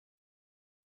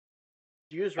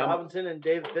 Juice Robinson and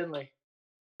Dave Finlay.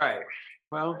 Right.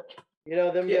 Well, you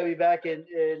know them gonna be back in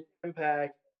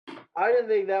Impact. I didn't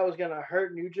think that was gonna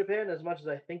hurt New Japan as much as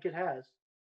I think it has.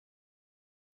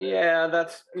 Yeah,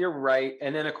 you're right.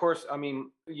 And then of course, I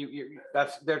mean,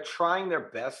 they're trying their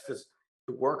best to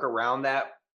work around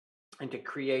that and to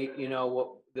create, what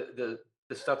the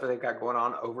stuff that they've got going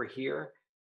on over here.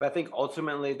 But I think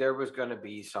ultimately there was going to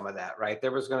be some of that, right?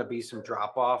 There was going to be some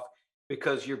drop off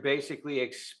because you're basically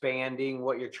expanding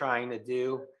what you're trying to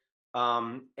do,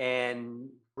 and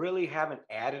really haven't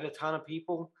added a ton of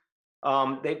people.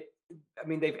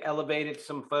 They've elevated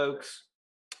some folks.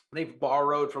 They've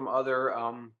borrowed from other,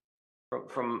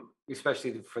 from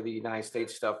especially for the United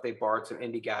States stuff. They borrowed some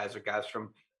indie guys or guys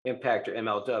from Impact or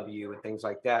MLW and things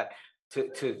like that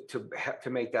to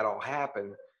make that all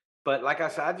happen. But like I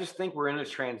said, I just think we're in a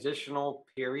transitional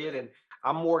period, and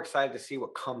I'm more excited to see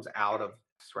what comes out of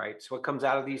this. Right, so what comes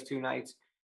out of these 2 nights,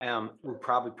 will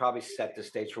probably set the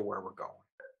stage for where we're going.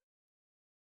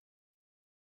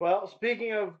 Well,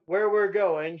 speaking of where we're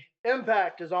going,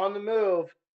 Impact is on the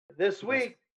move this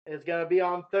week. It's going to be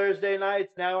on Thursday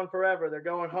nights now and forever. They're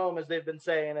going home, as they've been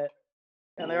saying it.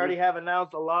 And they already have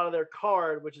announced a lot of their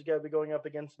card, which is going to be going up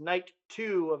against Night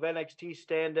 2 of NXT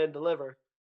Stand and Deliver.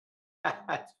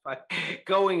 That's fine.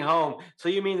 Going home. So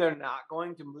you mean they're not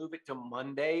going to move it to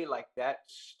Monday, like that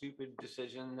stupid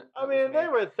decision? I mean, they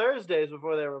were Thursdays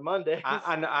before they were Mondays.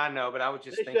 I know, but I was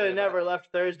just thinking. They should have never left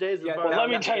Thursdays. Yeah, well, let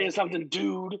me tell you something,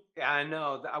 dude. Yeah, I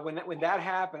know. When that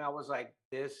happened, I was like,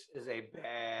 this is a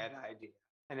bad idea.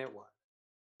 And it was.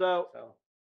 So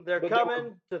they're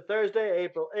coming to Thursday,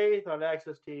 April 8th on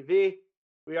Access TV.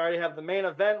 We already have the main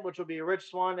event, which will be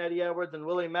Rich Swann, Eddie Edwards, and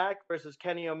Willie Mack versus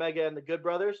Kenny Omega and the Good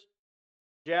Brothers.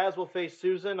 Jazz will face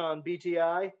Susan on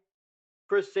BTI.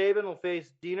 Chris Sabin will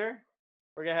face Diener.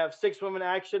 We're going to have 6-woman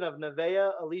action of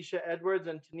Nevaeh, Alicia Edwards,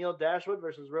 and Tennille Dashwood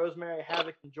versus Rosemary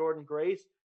Havoc and Jordan Grace.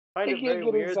 I find it very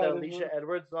weird that Alicia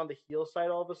Edwards is on the heel side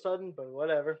all of a sudden, but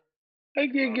whatever. I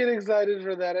can't get excited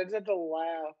for that. I just have to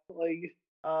laugh. Like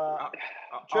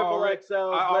Triple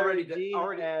XL, Larry D,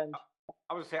 and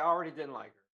I would say I already didn't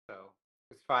like her, so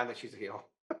it's fine that she's a heel.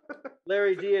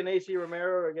 Larry D and AC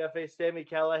Romero are gonna face Sami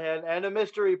Callihan and a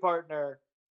mystery partner.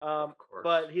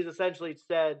 But he's essentially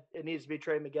said it needs to be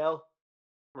Trey Miguel.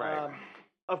 Right.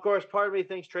 Of course, part of me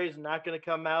thinks Trey's not going to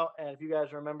come out. And if you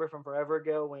guys remember from forever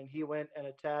ago when he went and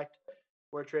attacked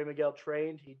where Trey Miguel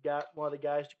trained, he got one of the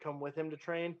guys to come with him to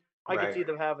train. I could see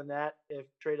them having that if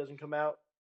Trey doesn't come out.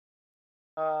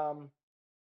 And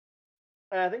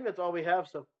I think that's all we have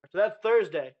so far. So that's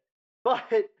Thursday.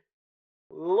 But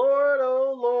Lord,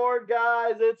 oh Lord,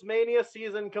 guys, it's Mania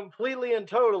season completely and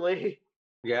totally.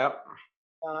 Yep.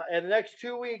 And the next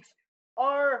 2 weeks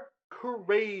are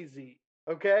crazy.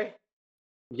 Okay?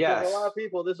 Yes. For a lot of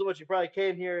people, this is what you probably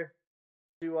came here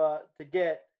to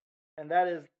get, and that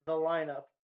is the lineup.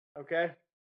 Okay?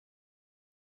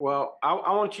 Well, I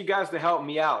want you guys to help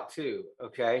me out too,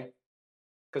 okay?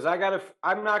 Because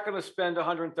I'm not gonna spend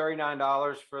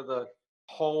 $139 for the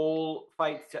whole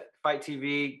Fight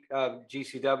TV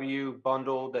GCW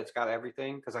bundle that's got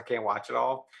everything, because I can't watch it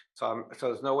all. So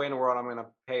there's no way in the world I'm gonna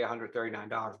pay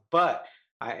 $139. But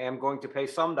I am going to pay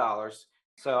some dollars.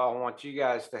 So I want you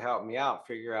guys to help me out,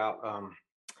 figure out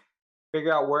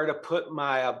where to put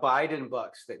my Biden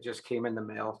bucks that just came in the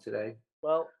mail today.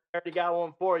 Well, I already got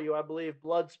one for you. I believe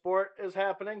Bloodsport is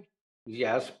happening.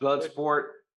 Yes, Bloodsport.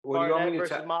 What do you want me to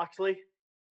tell? Moxley.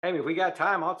 Hey, if we got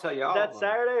time, I'll tell you all. Is that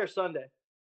Saturday or Sunday?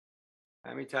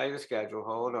 Let me tell you the schedule.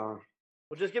 Hold on.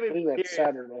 Well, just give me. I think that's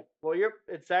Saturday. Well,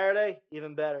 it's Saturday,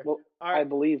 even better. Well, all right. I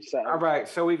believe Saturday. All right,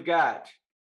 so we've got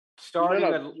starting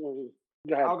at.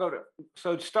 Go ahead. I'll go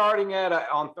to starting at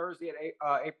on Thursday at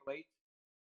April 8th.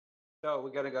 So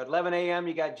we're gonna go at 11 a.m.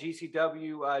 You got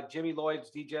GCW Jimmy Lloyd's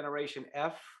Degeneration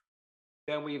F.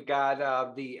 Then we've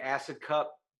got the Acid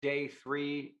Cup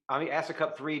Acid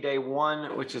Cup 3 Day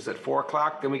 1, which is at 4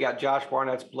 o'clock. Then we got Josh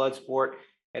Barnett's Bloodsport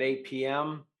at 8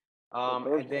 p.m. And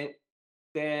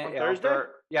then on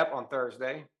Thursday? On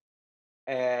Thursday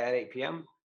at 8 p.m.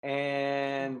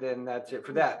 And then that's it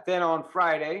for that. Then on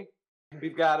Friday,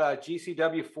 we've got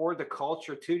GCW For the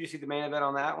Culture 2. Did you see the main event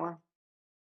on that one?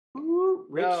 Ooh,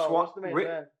 what's the main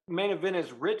event? Main event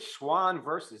is Rich Swann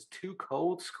versus Two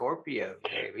Cold Scorpio,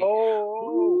 baby.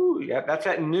 Oh, ooh, yeah, that's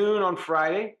at noon on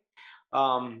Friday.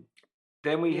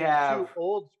 Then we have Two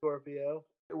Old Scorpio.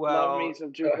 Love Well, me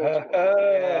some Too Cold Scorpio.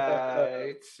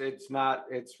 yeah, it's not.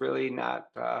 It's really not.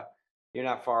 You're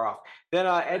not far off. Then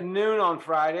at noon on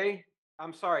Friday.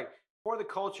 I'm sorry. For the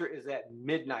Culture is at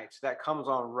midnight. So that comes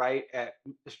on right at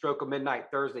the stroke of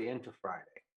midnight Thursday into Friday.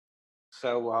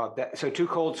 So Too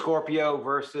Cold Scorpio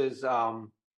versus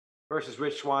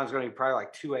Rich Swann is going to be probably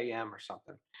like 2 a.m. or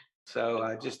something.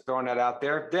 So just throwing that out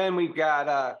there. Then we've got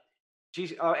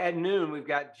at noon we've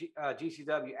got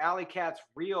GCW Alley Cat's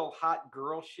Real Hot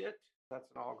Girl Shit. That's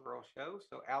an all-girl show.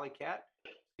 So Alley Cat,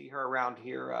 see her around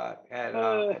here at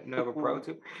Nova Pro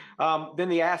too. Then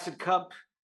the Acid Cup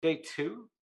Day 2.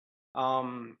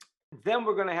 Then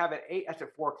we're going to have that's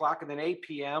at 4 o'clock, and then 8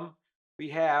 p.m. we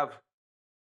have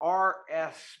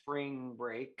RS Spring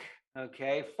Break,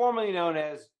 okay, formerly known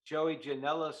as Joey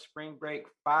Janela Spring Break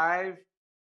 5.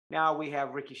 Now we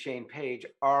have Ricky Shane Page,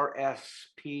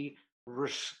 RSP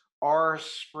R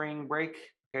Spring Break,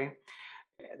 okay.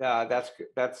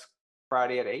 That's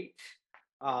Friday at 8.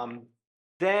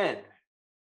 Then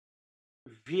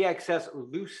VXS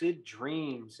Lucid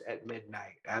Dreams at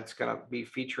midnight. That's going to be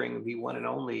featuring the one and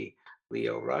only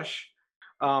Leo Rush.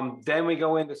 Then we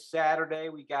go into Saturday.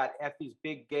 We got Effie's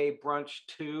Big Gay Brunch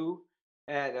 2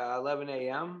 at 11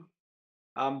 a.m.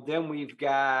 Then we've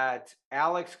got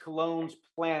Alex Cologne's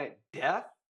Planet Death.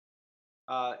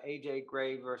 AJ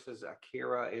Gray versus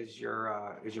Akira is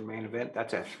your main event.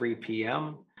 That's at 3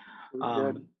 p.m.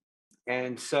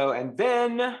 And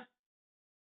then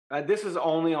this is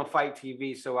only on Fight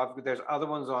TV. So there's other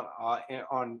ones on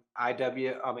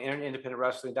IW,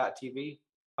 independentwrestling.tv.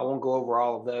 I won't go over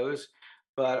all of those,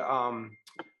 but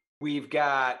we've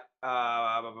got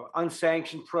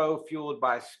Unsanctioned Pro Fueled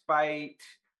by Spite.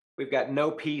 We've got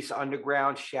No Peace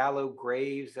Underground Shallow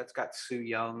Graves. That's got Sue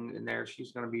Young in there.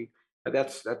 She's going to be.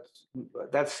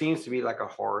 That seems to be like a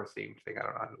horror themed thing. I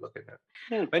don't know how to look at that.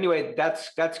 But anyway,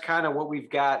 that's kind of what we've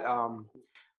got on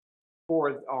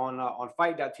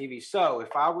Fight.tv. So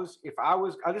if I was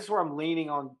this is where I'm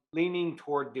leaning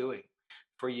toward doing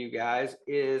for you guys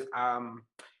is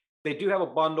they do have a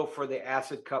bundle for the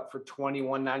Acid Cup for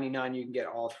 $21.99.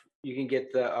 You can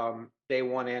get the day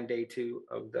 1 and day 2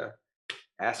 of the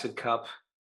Acid Cup.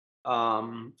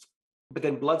 But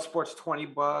then Bloodsport's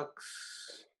 $20.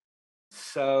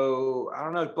 So I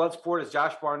don't know. Bloodsport is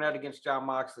Josh Barnett against John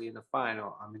Moxley in the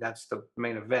final. I mean, that's the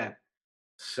main event.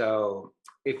 So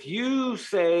if you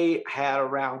say had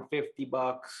around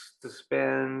 $50 to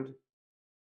spend,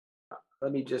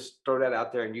 let me just throw that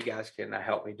out there and you guys can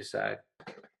help me decide.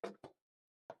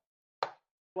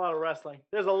 A lot of wrestling.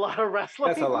 There's a lot of wrestling.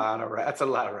 That's a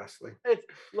lot of wrestling.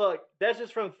 Look, that's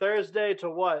just from Thursday to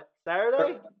what?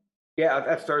 Saturday? Yeah,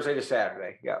 that's Thursday to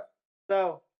Saturday. Yeah.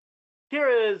 So here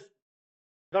is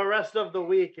the rest of the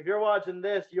week. If you're watching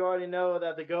this, you already know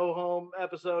that the Go Home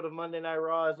episode of Monday Night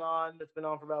Raw is on. It's been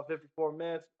on for about 54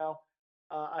 minutes now.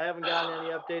 I haven't gotten any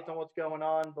updates on what's going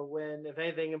on, but if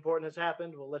anything important has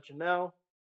happened, we'll let you know.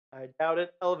 I doubt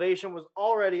it. Elevation was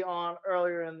already on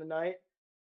earlier in the night.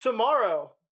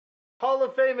 Tomorrow, Hall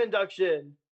of Fame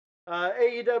induction,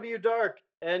 AEW Dark,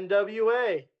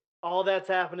 NWA. All that's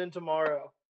happening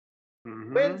tomorrow.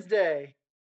 Mm-hmm. Wednesday,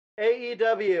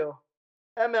 AEW,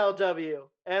 MLW,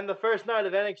 and the first night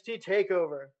of NXT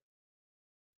TakeOver.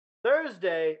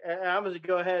 Thursday, and I'm going to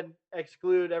go ahead and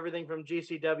exclude everything from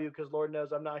GCW because Lord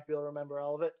knows I'm not going to be able to remember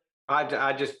all of it.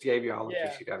 I just gave you all of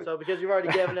GCW. So because you've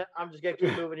already given it, I'm just going to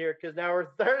keep moving here because now we're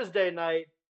Thursday night.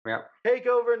 Yep.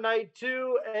 TakeOver night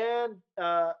 2 and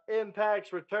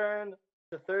Impact's return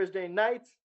to Thursday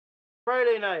nights.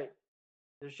 Friday night,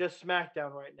 there's just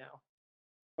SmackDown right now.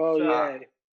 Oh, yeah.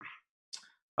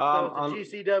 So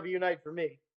it's a GCW night for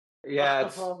me. Yeah,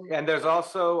 and there's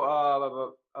also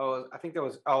I think there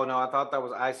was I thought that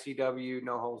was ICW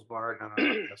No Holds Barred. No,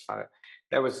 that's not it.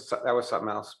 That was something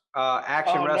else.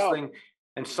 Action Wrestling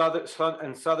and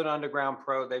Southern Underground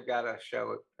Pro. They've got a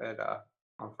show at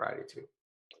on Friday too.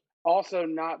 Also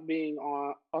not being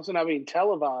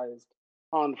televised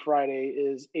on Friday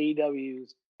is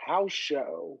AEW's house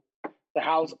show. The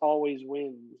house always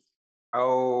wins.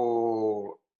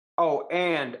 Oh,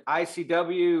 and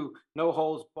ICW No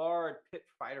Holds Barred Pit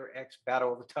Fighter X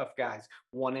Battle of the Tough Guys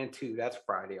 1 and 2. That's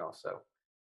Friday also.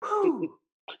 Woo!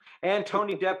 And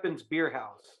Tony Deppin's Beer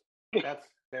House. That's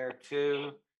there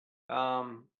too.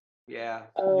 Yeah.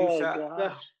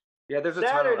 Gosh. Yeah, there's a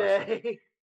Saturday.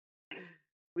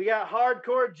 We got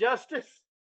Hardcore Justice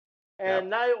and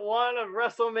night 1 of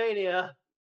WrestleMania.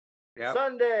 Yep.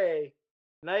 Sunday,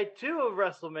 night 2 of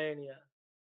WrestleMania.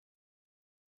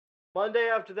 Monday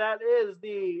after that is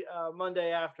the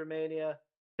Monday after Mania,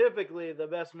 typically the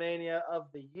best Mania of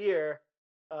the year.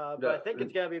 But I think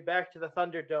it's going to be back to the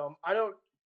Thunderdome.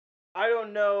 I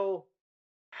don't know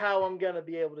how I'm gonna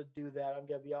be able to do that. I'm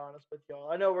gonna be honest with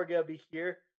y'all. I know we're gonna be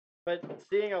here, but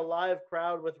seeing a live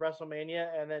crowd with WrestleMania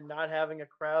and then not having a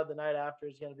crowd the night after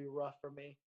is gonna be rough for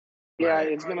me. Yeah,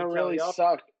 Right. it's gonna really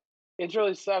suck. It's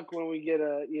really suck when we get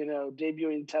a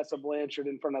debuting Tessa Blanchard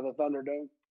in front of the Thunderdome.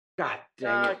 God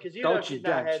dang it! Because you know she's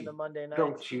not heading the Monday night.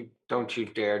 Don't you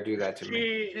dare do that to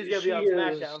me. She's gonna be on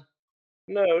SmackDown.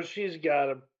 No, she's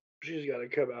gotta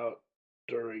come out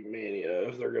during Mania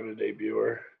if they're gonna debut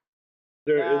her.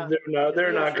 They're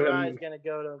not gonna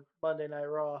go to Monday Night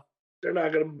Raw. They're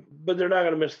not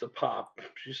gonna miss the pop.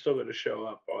 She's still gonna show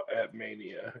up at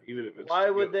Mania, even if it's.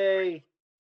 Why would they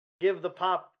give the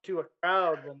pop to a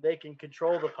crowd when they can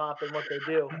control the pop and what they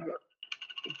do?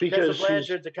 Because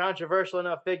Blanchard's a controversial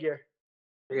enough figure.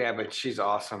 Yeah, but she's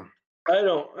awesome. I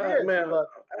don't, man.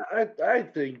 I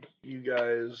think you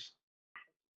guys,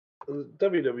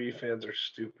 WWE fans, are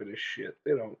stupid as shit.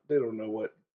 They don't know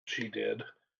what she did.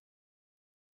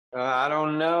 I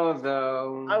don't know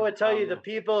though. I would tell you the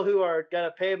people who are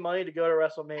gonna pay money to go to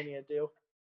WrestleMania do.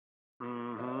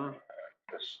 Mm-hmm.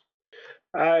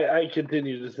 I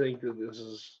continue to think that this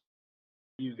is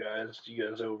you guys. You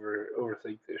guys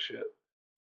overthink this shit.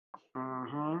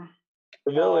 Mm-hmm.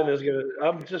 The villain is gonna.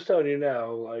 I'm just telling you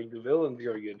now. Like the villain's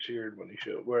gonna get cheered when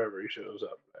wherever he shows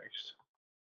up next.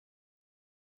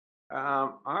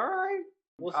 All right.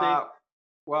 We'll see.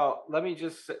 Well, let me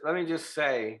just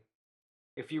say,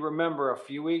 if you remember a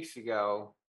few weeks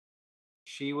ago,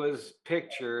 she was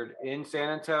pictured in San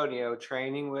Antonio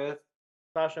training with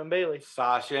Sasha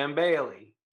and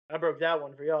Bailey. I broke that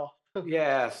one for y'all.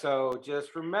 Yeah, so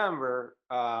just remember,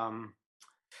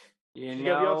 she's gonna be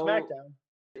on SmackDown.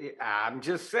 I'm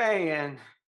just saying.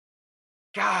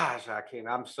 Gosh,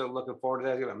 I'm so looking forward to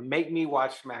that. It's gonna make me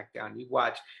watch SmackDown. You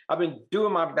watch. I've been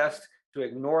doing my best to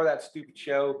ignore that stupid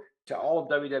show to all of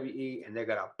WWE, and they're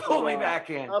gonna pull me back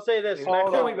in. I'll say this: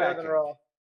 pull me back in. Raw.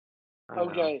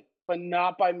 Okay, but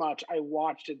not by much. I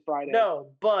watched it Friday. No,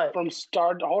 but from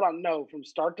start. Hold on, no, from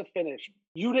start to finish.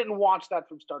 You didn't watch that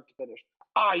from start to finish.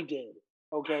 I did.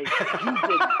 Okay, you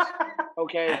didn't.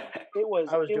 Okay, it was.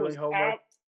 I was doing homework.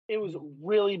 It was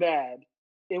really bad.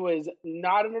 It was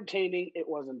not entertaining. It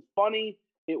wasn't funny.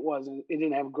 It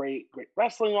didn't have great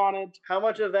wrestling on it. How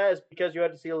much of that is because you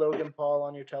had to see Logan Paul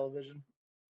on your television?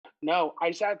 No,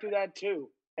 I sat through that too,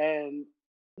 and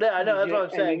yeah, I know that's what I'm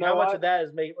saying. How much of that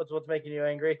is what's making you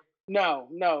angry? No,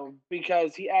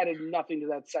 because he added nothing to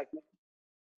that segment.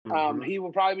 Mm-hmm. He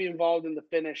will probably be involved in the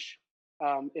finish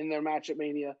in their match at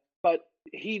Mania, but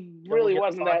he really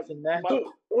wasn't that.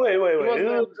 Wait.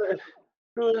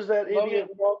 Who is that idiot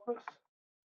involved with?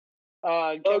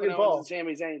 Kevin Owens and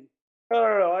Sami Zayn.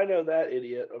 No, I know that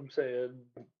idiot. I'm saying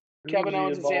Kevin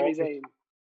Owens and Sami Zayn.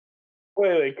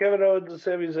 Wait, Kevin Owens and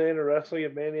Sami Zayn are wrestling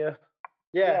at Mania?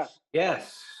 Yes.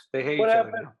 Yes. They hate each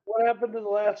other now. What happened to the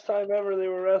last time ever they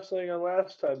were wrestling on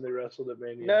last time they wrestled at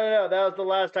Mania? No, that was the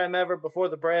last time ever before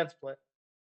the brand split.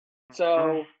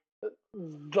 So,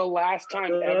 the last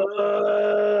time ever?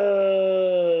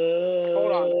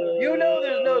 Hold on. You know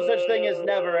there's no such thing as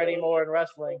never anymore in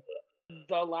wrestling.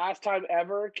 The last time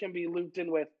ever can be looped in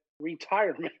with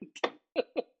retirement.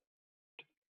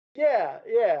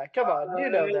 Yeah. Come on, you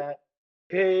know that.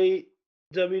 Hey,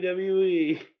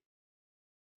 WWE.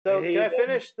 So can I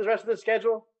finish the rest of the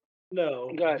schedule?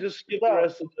 No, just skip the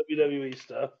rest of the WWE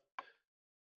stuff.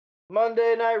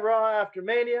 Monday Night Raw after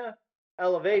Mania,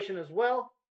 Elevation as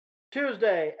well.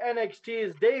 Tuesday,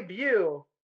 NXT's debut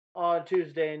on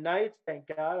Tuesday nights. Thank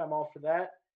God, I'm all for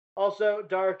that. Also,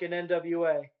 Dark and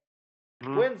NWA.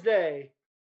 Mm-hmm. Wednesday,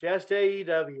 just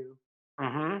AEW.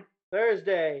 Mm-hmm.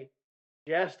 Thursday,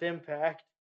 just Impact.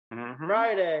 Mm-hmm.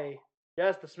 Friday,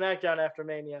 just the SmackDown after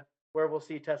Mania, where we'll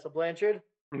see Tessa Blanchard.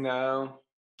 No.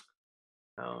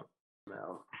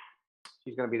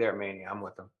 She's going to be there at Mania. I'm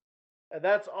with them. And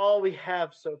that's all we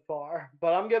have so far.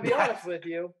 But I'm going to be honest with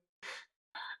you.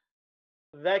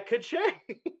 That could change.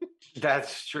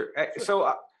 That's true.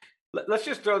 So let's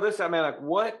just throw this out, man.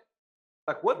 What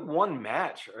one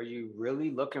match are you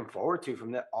really looking forward to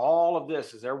from all of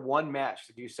this? Is there one match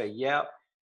that you say, yep,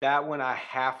 that one I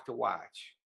have to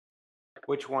watch?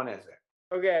 Which one is it?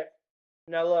 Okay.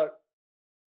 Now look.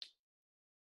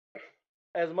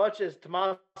 As much as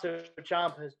Tommaso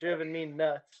Ciampa has driven me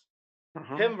nuts,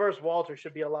 him versus Walter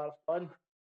should be a lot of fun.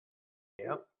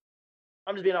 Yep.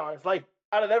 I'm just being honest. Like,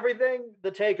 out of everything,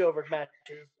 the takeover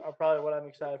matches are probably what I'm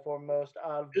excited for most.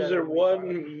 Is there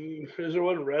one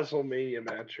WrestleMania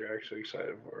match you're actually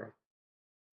excited for?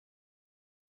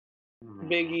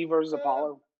 Big E versus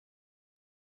Apollo.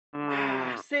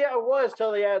 See, I was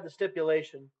till they added the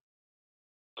stipulation.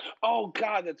 Oh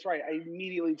God, that's right. I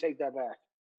immediately take that back.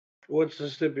 What's the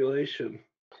stipulation?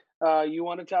 You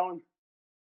want to tell him?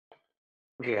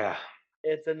 Yeah.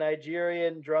 It's a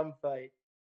Nigerian drum fight.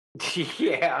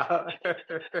 Yeah.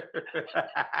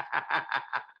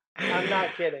 I'm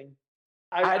not kidding.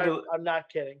 I'm not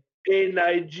kidding. A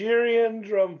Nigerian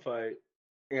drum fight.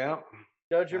 Yeah.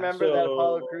 Don't you remember that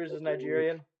Apollo Crews is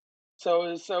Nigerian? So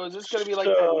is this going to be like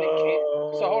that Nick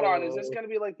Cannon? So hold on, is this going to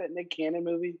be like that Nick Cannon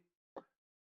movie?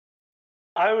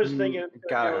 I was thinking it's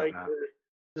God, like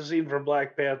the scene from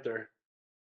Black Panther.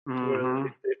 Mm-hmm.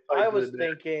 I was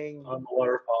thinking on the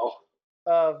waterfall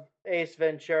of Ace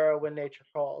Ventura: When Nature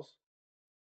Calls.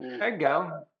 There you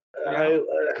go.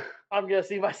 I'm gonna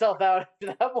see myself out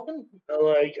after that one.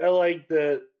 I like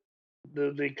that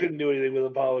they couldn't do anything with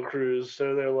Apollo Crews,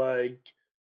 so they're like,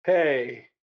 "Hey,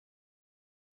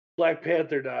 Black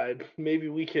Panther died. Maybe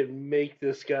we can make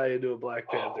this guy into a Black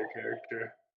Panther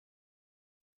character."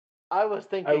 I was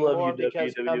thinking more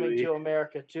because WWE. Coming to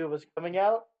America 2 was coming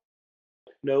out.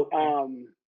 Nope. I'm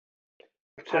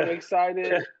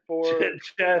excited for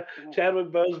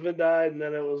Chadwick Boseman died, and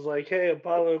then it was like, "Hey,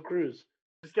 Apollo Crews,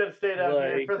 just gonna stay down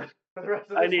here for the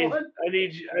rest of this one."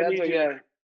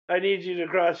 I need you to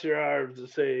cross your arms and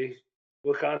say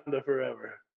Wakanda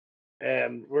forever,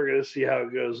 and we're gonna see how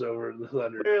it goes over in the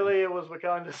Thunder. Clearly, it was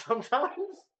Wakanda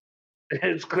sometimes.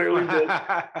 It's clearly been.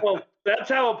 Well, that's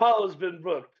how Apollo's been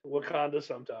booked. Wakanda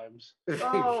sometimes.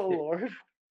 Oh Lord.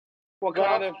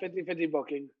 Wakanda 50-50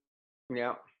 booking.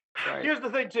 Yeah. Right. Here's the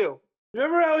thing too.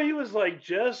 Remember how he was like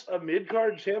just a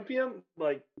mid-card champion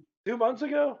like 2 months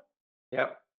ago?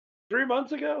 Yep. 3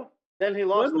 months ago? Then he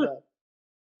lost the belt.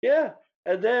 Yeah.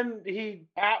 And then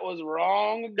that was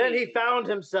wrong. Then he found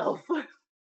himself.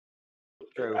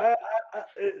 True.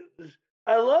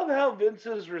 I love how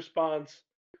Vince's response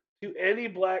to any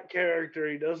black character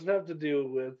he doesn't have to deal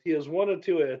with, he has one of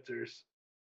two answers.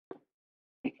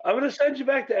 I'm going to send you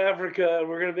back to Africa, and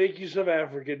we're going to make you some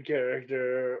African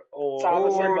character, or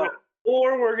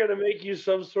we're going to make you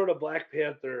some sort of Black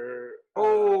Panther.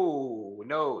 Oh,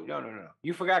 no.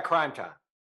 You forgot Crime Time.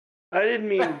 I didn't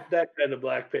mean that kind of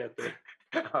Black Panther.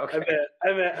 Okay.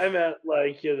 I meant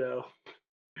like,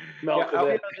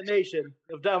 Malcolm the nation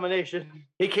of domination.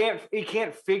 He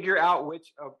can't figure out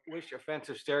which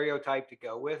offensive stereotype to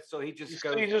go with, so he just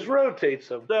rotates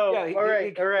them. So all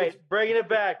right, bringing it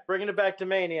back to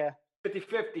Mania.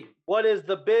 50-50. What is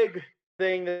the big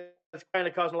thing that's kind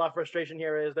of causing a lot of frustration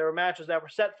here is there were matches that were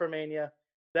set for Mania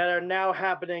that are now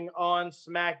happening on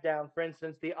SmackDown. For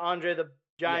instance, the Andre the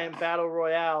Giant Battle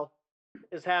Royale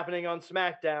is happening on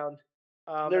SmackDown.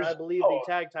 I believe the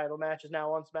tag title match is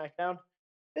now on SmackDown.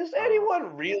 Is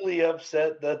anyone really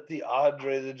upset that the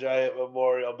Andre the Giant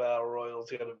Memorial Battle Royal is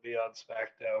going to be on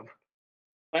SmackDown?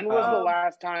 When was the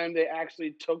last time they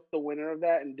actually took the winner of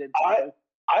that and did something?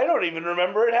 I don't even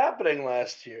remember it happening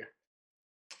last year.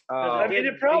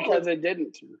 It probably because it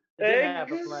didn't. It didn't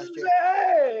happen last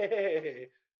year.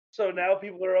 So now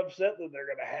people are upset that they're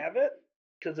going to have it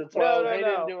because it's they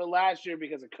didn't do it last year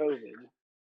because of COVID.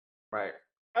 Right.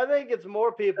 I think it's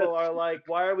more people are like,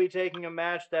 why are we taking a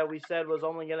match that we said was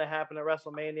only going to happen at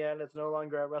WrestleMania and it's no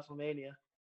longer at WrestleMania?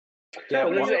 Yeah,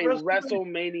 this is a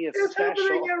WrestleMania it's special. It's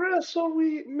happening at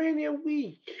WrestleMania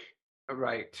week.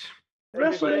 Right.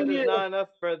 WrestleMania is not enough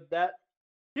for that.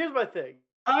 Here's my thing.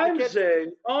 I'm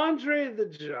saying Andre the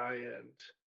Giant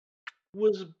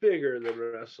was bigger than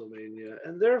WrestleMania,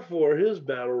 and therefore his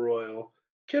Battle Royal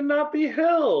cannot be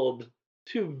held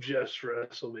to just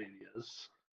WrestleManias.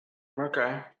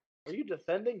 Okay. Are you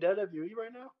defending WWE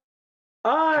right now?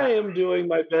 I am doing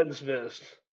my Ben's fist.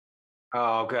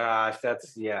 Oh gosh,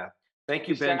 that's Thank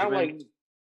you, Benjamin.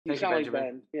 You sound like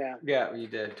Ben. Yeah. Yeah, you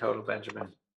did. Total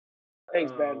Benjamin.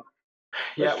 Thanks, Ben.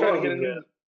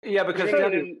 Yeah. Because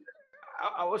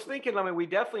I was thinking. I mean, we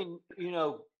definitely,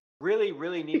 really,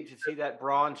 really need to see that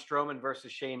Braun Strowman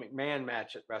versus Shane McMahon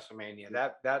match at WrestleMania.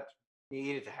 That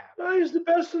needed to happen. Oh, he's the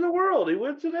best in the world. He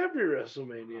wins at every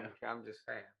WrestleMania. I'm just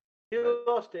saying. He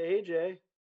lost to AJ.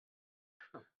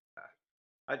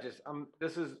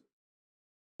 This is.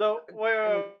 So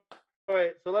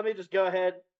wait. So let me just go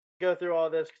through all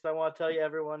this because I want to tell you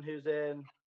everyone who's in.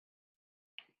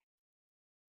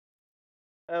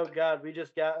 Oh God, we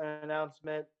just got an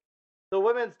announcement. The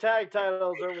women's tag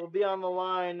titles will be on the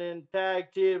line in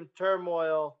Tag Team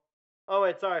Turmoil. Oh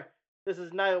wait, sorry. This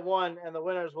is night 1, and the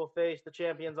winners will face the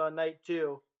champions on night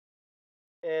 2.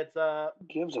 It's I'm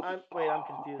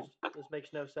confused. This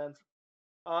makes no sense.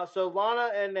 So Lana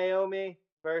and Naomi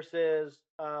versus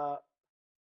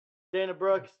Dana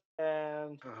Brooks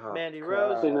and Mandy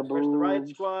Rose versus the Riot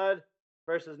Squad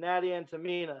versus Nadia and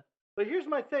Tamina. But here's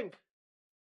my thing: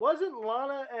 wasn't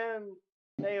Lana and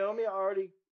Naomi already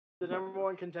the number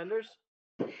one contenders?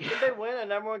 Did they win a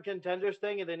number one contenders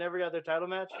thing and they never got their title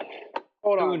match?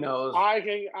 Hold on. Who knows? I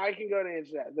can go and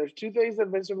answer that. There's two things that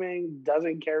Vince McMahon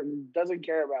doesn't care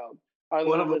about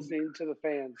other than listening to the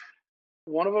fans.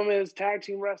 One of them is tag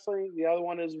team wrestling. The other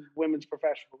one is women's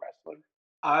professional wrestling.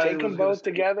 Take them both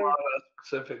together.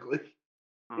 Specifically.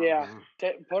 Yeah,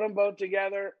 put them both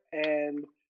together, and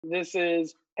this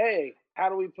is, hey, how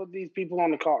do we put these people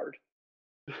on the card?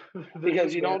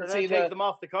 Because you don't see take them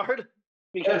off the card.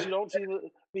 Because you don't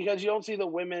see the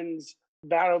women's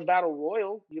battle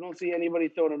royal. You don't see anybody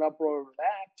throwing an uproar over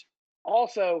that.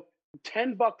 Also,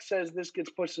 $10 says this gets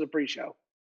pushed to the pre-show.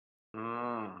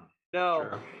 No,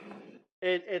 Sure.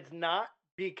 It's not,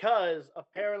 because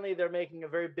apparently they're making a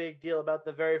very big deal about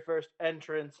the very first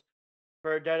entrance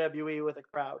for WWE with a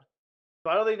crowd. So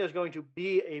I don't think there's going to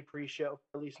be a pre-show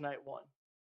for at least night one.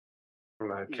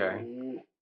 Okay.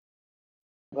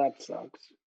 That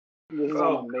sucks. This is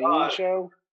on the main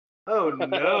show. Oh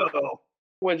no!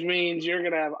 Which means you're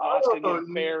gonna have Asuka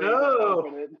get buried.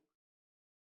 No.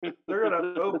 They're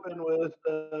gonna open with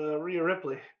Rhea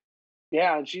Ripley.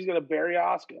 Yeah, and she's gonna bury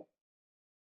Asuka.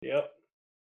 Yep.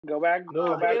 Go back You know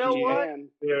to what? Japan.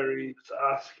 Buries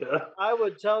Asuka. I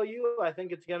would tell you, I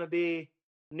think it's going to be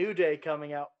New Day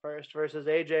coming out first versus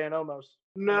AJ and Omos.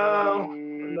 No.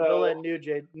 They'll let New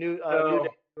Day do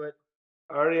it.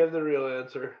 I already have the real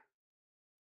answer.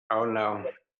 Oh no.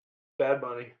 Bad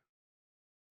Bunny.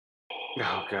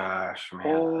 Oh gosh, man.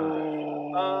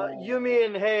 Yumi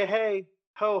and Hey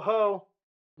Ho Ho,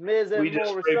 Miz and We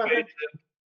just Morrison. spray-painted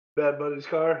Bad Bunny's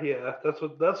car. Yeah, that's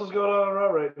what's going on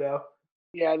Raw right now.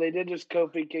 Yeah, they did just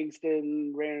Kofi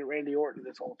Kingston, Randy Orton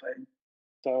this whole thing.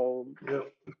 So,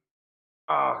 Yep.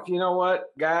 Oh, you know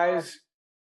what, guys?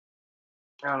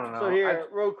 I don't know. So here,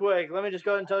 real quick, let me just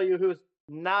go ahead and tell you who's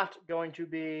not going to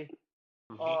be,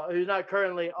 who's not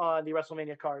currently on the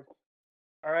WrestleMania card.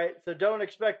 All right, so don't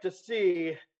expect to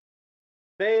see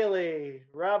Bayley,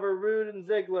 Robert Roode and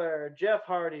Ziggler, Jeff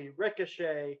Hardy,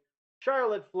 Ricochet,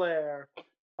 Charlotte Flair,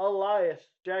 Elias,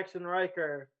 Jackson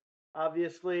Riker,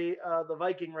 obviously the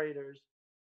Viking Raiders,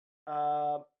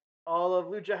 all of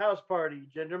Lucha House Party,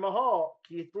 Jinder Mahal,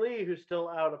 Keith Lee, who's still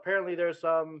out. Apparently there's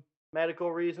some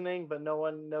medical reasoning, but no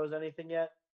one knows anything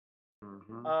yet.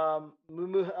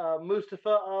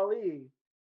 Mustafa Ali,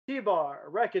 T-Bar,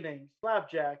 Reckoning,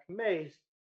 Slapjack, Mace,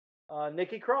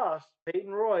 Nikki Cross,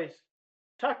 Peyton Royce,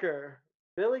 Tucker,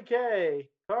 Billy Kay,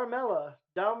 Carmella,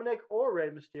 Dominic or Rey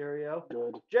Mysterio,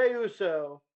 Jey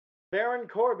Uso, Baron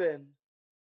Corbin,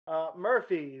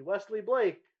 Murphy, Wesley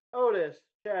Blake, Otis,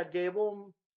 Chad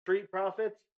Gable, Street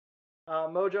Profits,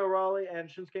 Mojo Rawley, and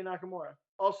Shinsuke Nakamura.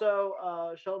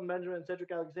 Also, Shelton Benjamin and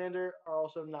Cedric Alexander are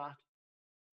also not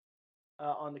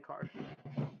on the card.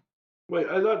 Wait,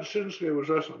 I thought Shinsuke was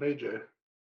wrestling AJ.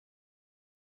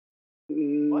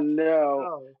 What?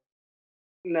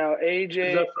 No,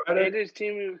 AJ. Friday?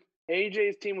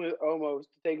 AJ's team with Omos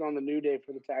to take on the New Day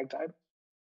for the tag title.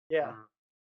 Yeah.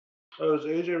 Oh, is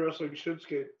AJ wrestling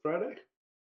Shinsuke Friday?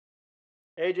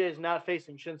 AJ is not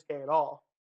facing Shinsuke at all.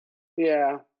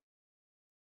 Yeah.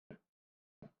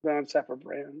 They're on separate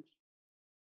brands.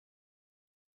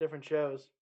 Different shows.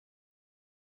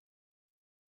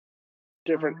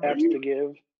 Different F's to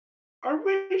give. Are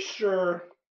we sure?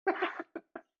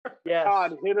 Yes.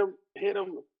 God, hit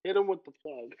him with the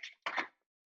plug.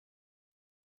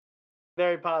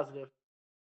 Very positive.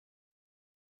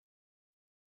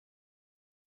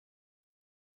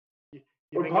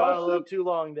 You've been going a little too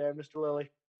long there, Mr. Lilly.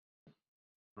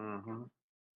 I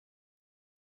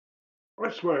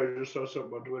swear I just saw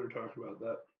something on Twitter talking about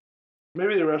that.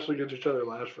 Maybe they wrestled against each other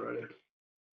last Friday.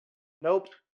 Nope.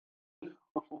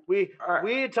 We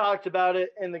had talked about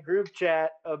it in the group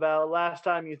chat about last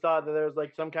time you thought that there was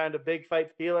like some kind of big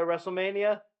fight feel at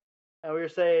WrestleMania. And we were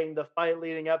saying the fight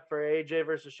leading up for AJ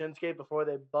versus Shinsuke before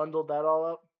they bundled that all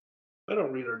up. I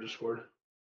don't read our Discord.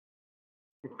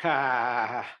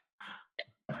 I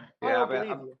don't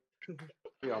believe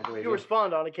you. You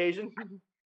respond on occasion.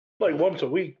 Like once a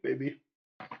week, maybe.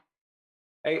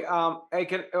 Hey, are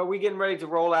we getting ready to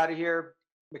roll out of here?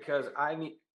 Because I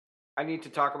need to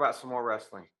talk about some more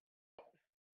wrestling.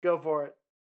 Go for it.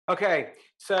 Okay,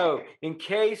 so in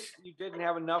case you didn't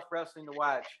have enough wrestling to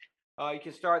watch, you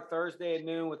can start Thursday at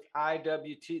noon with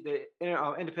IWT, the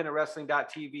Independent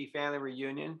Wrestling.tv Family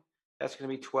Reunion. That's going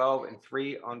to be 12 and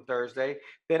 3 on Thursday.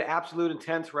 Then Absolute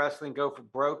Intense Wrestling Go for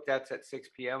Broke. That's at 6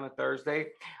 p.m. on Thursday.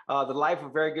 The Life of a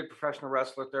Very Good Professional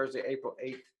Wrestler, Thursday, April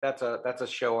 8th. That's a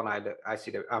show on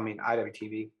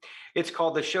IWTV. It's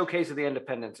called the Showcase of the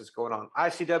Independents. It's going on.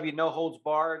 ICW No Holds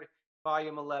Barred,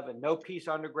 Volume 11. No Peace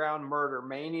Underground Murder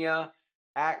Mania.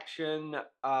 Action,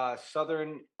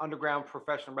 Southern Underground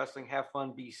Professional Wrestling, Have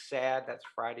Fun, Be Sad. That's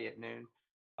Friday at noon.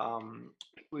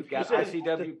 We've got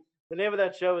ICW. The name of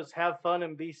that show is Have Fun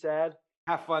and Be Sad.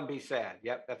 Have Fun, Be Sad.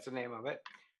 Yep, that's the name of it.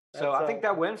 So I think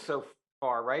that wins so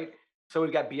far, right? So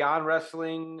we've got Beyond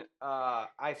Wrestling,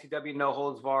 ICW, No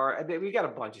Holds Bar. We got a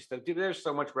bunch of stuff. Dude, there's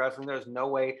so much wrestling. There's no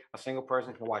way a single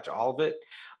person can watch all of it.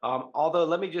 Although,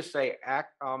 let me just say,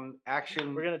 Action.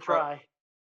 We're going to try.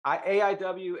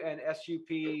 AIW and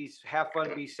SUP's Have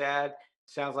Fun, Be Sad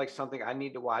sounds like something I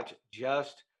need to watch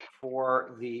just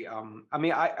for the.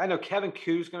 I know Kevin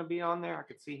Ku's going to be on there. I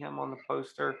could see him on the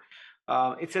poster.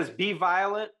 It says Be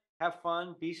Violent, Have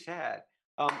Fun, Be Sad.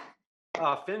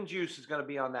 Finn Juice is going to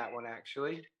be on that one,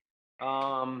 actually.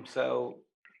 So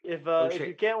if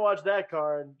you can't watch that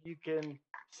card, you can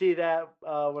see that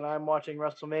when I'm watching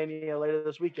WrestleMania later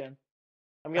this weekend.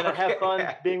 I'm going to have fun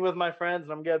being with my friends,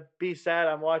 and I'm going to be sad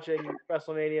I'm watching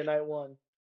WrestleMania Night 1.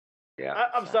 Yeah.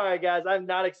 I'm sorry, guys. I'm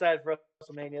not excited for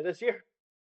WrestleMania this year.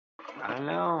 I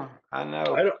know. I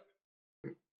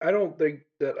don't think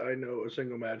that I know a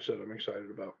single match that I'm excited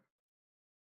about.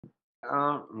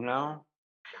 No.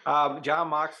 John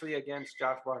Moxley against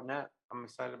Josh Barnett. I'm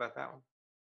excited about that one.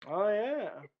 Oh, yeah.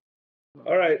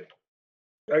 All right.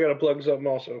 I got to plug something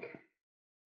also.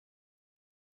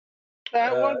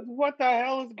 What the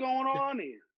hell is going on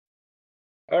here?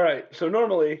 All right. So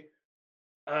normally,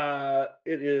 it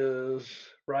is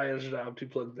Ryan's job to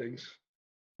plug things,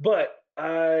 but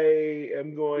I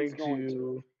am going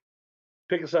to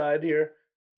pick a side here,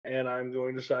 and I'm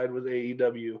going to side with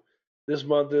AEW. This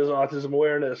month is Autism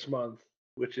Awareness Month,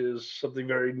 which is something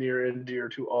very near and dear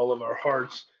to all of our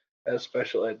hearts as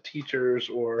special ed teachers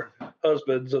or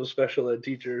husbands of special ed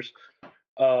teachers.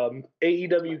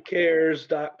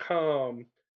 AEWcares.com.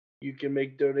 You can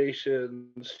make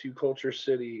donations to Culture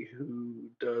City, who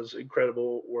does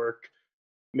incredible work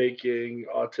making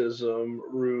autism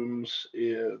rooms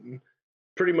in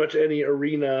pretty much any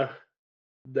arena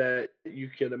that you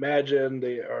can imagine.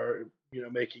 They are,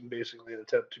 making basically an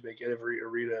attempt to make every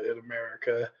arena in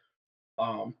America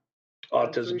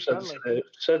autism sensitive,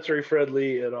 sensory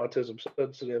friendly, and autism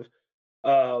sensitive.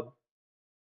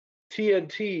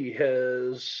 TNT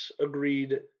has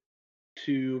agreed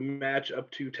to match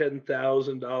up to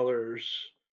 $10,000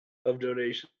 of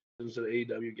donations that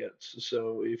AEW gets.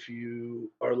 So if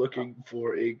you are looking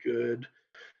for a good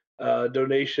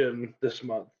donation this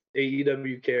month,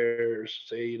 AEW Cares,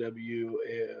 AEW,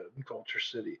 and Culture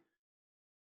City.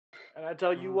 And I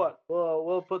tell you what,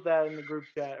 we'll put that in the group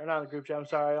chat, or not in the group chat. I'm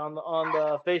sorry, on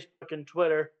the Facebook and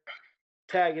Twitter.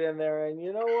 Tag it in there, and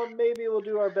you know what? Maybe we'll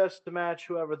do our best to match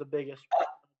whoever the biggest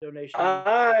donation.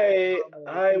 I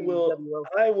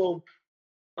will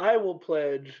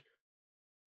pledge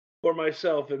for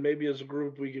myself, and maybe as a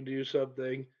group we can do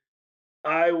something.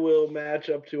 I will match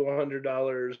up to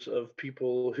 $100 of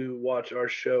people who watch our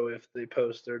show if they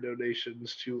post their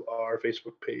donations to our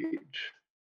Facebook page.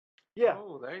 Yeah.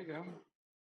 Oh, there you go.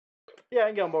 Yeah, I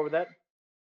can get on board with that.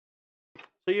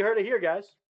 So you heard it here,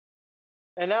 guys.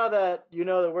 And now that you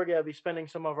know that we're going to be spending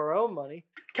some of our own money,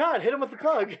 God, hit him with the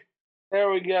plug. There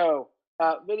we go.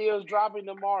 Videos dropping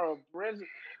tomorrow.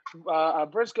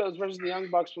 Briscoes versus the Young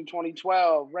Bucks from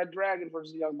 2012. Red Dragon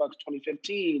versus the Young Bucks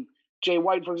 2015. Jay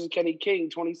White versus Kenny King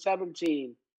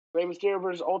 2017. Rey Mysterio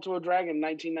versus Ultimo Dragon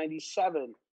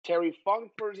 1997. Terry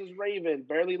Funk versus Raven,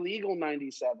 Barely Legal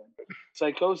 97.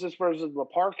 Psychosis versus La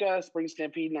Parka, Spring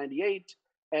Stampede 98.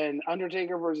 And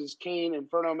Undertaker versus Kane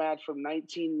Inferno match from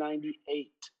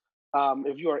 1998.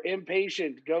 If you are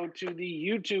impatient, go to the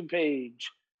YouTube page.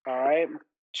 All right.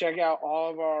 Check out all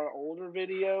of our older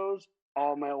videos,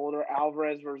 all my older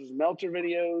Alvarez versus Meltzer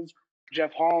videos.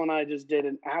 Jeff Hall and I just did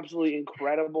an absolutely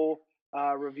incredible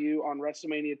review on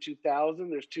WrestleMania 2000.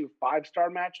 There's 2 5-star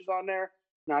matches on there,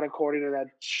 not according to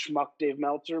that schmuck Dave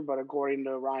Meltzer, but according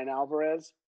to Ryan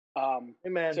Alvarez. Hey,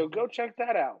 man. So go check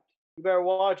that out. You better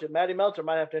watch it. Matty Meltzer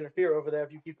might have to interfere over there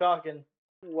if you keep talking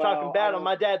bad on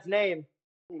my dad's name.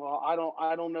 Well, I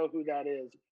don't know who that is,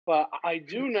 but I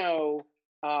do know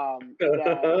that.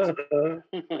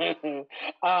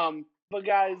 But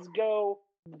guys, go.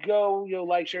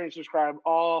 Like, share, and subscribe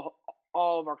all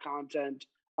of our content.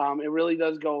 It really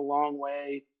does go a long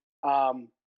way. And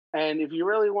if you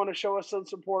really want to show us some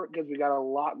support, because we got a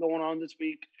lot going on this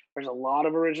week, there's a lot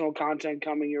of original content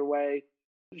coming your way.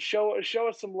 Show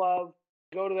us some love.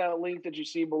 Go to that link that you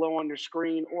see below on your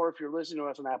screen, or if you're listening to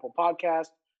us on Apple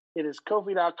Podcast, it is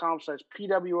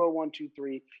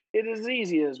Ko-fi.com/PWO123. It is as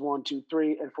easy as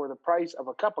 123, and for the price of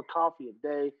a cup of coffee a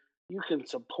day, you can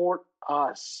support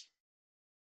us.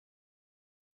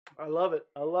 I love it.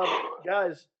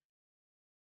 Guys,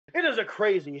 It is a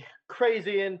crazy,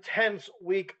 crazy, intense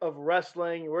week of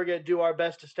wrestling. We're going to do our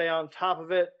best to stay on top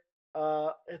of it.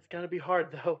 It's going to be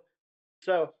hard, though.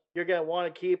 So you're going to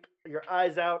want to keep your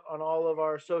eyes out on all of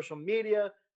our social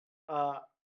media.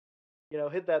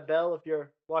 Hit that bell if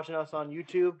you're watching us on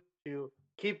YouTube to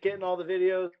keep getting all the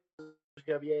videos. There's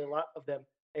going to be a lot of them.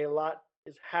 A lot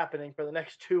is happening for the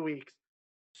next 2 weeks.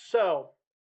 So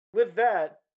with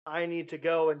that, I need to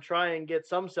go and try and get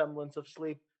some semblance of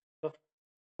sleep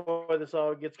before this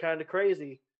all gets kind of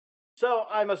crazy. So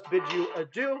I must bid you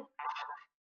adieu.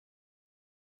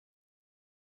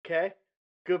 Okay.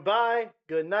 Goodbye.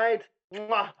 Good night.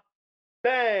 Mwah.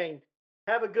 Bang.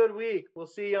 Have a good week. We'll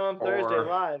see you on Thursday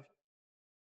live.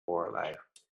 Or live.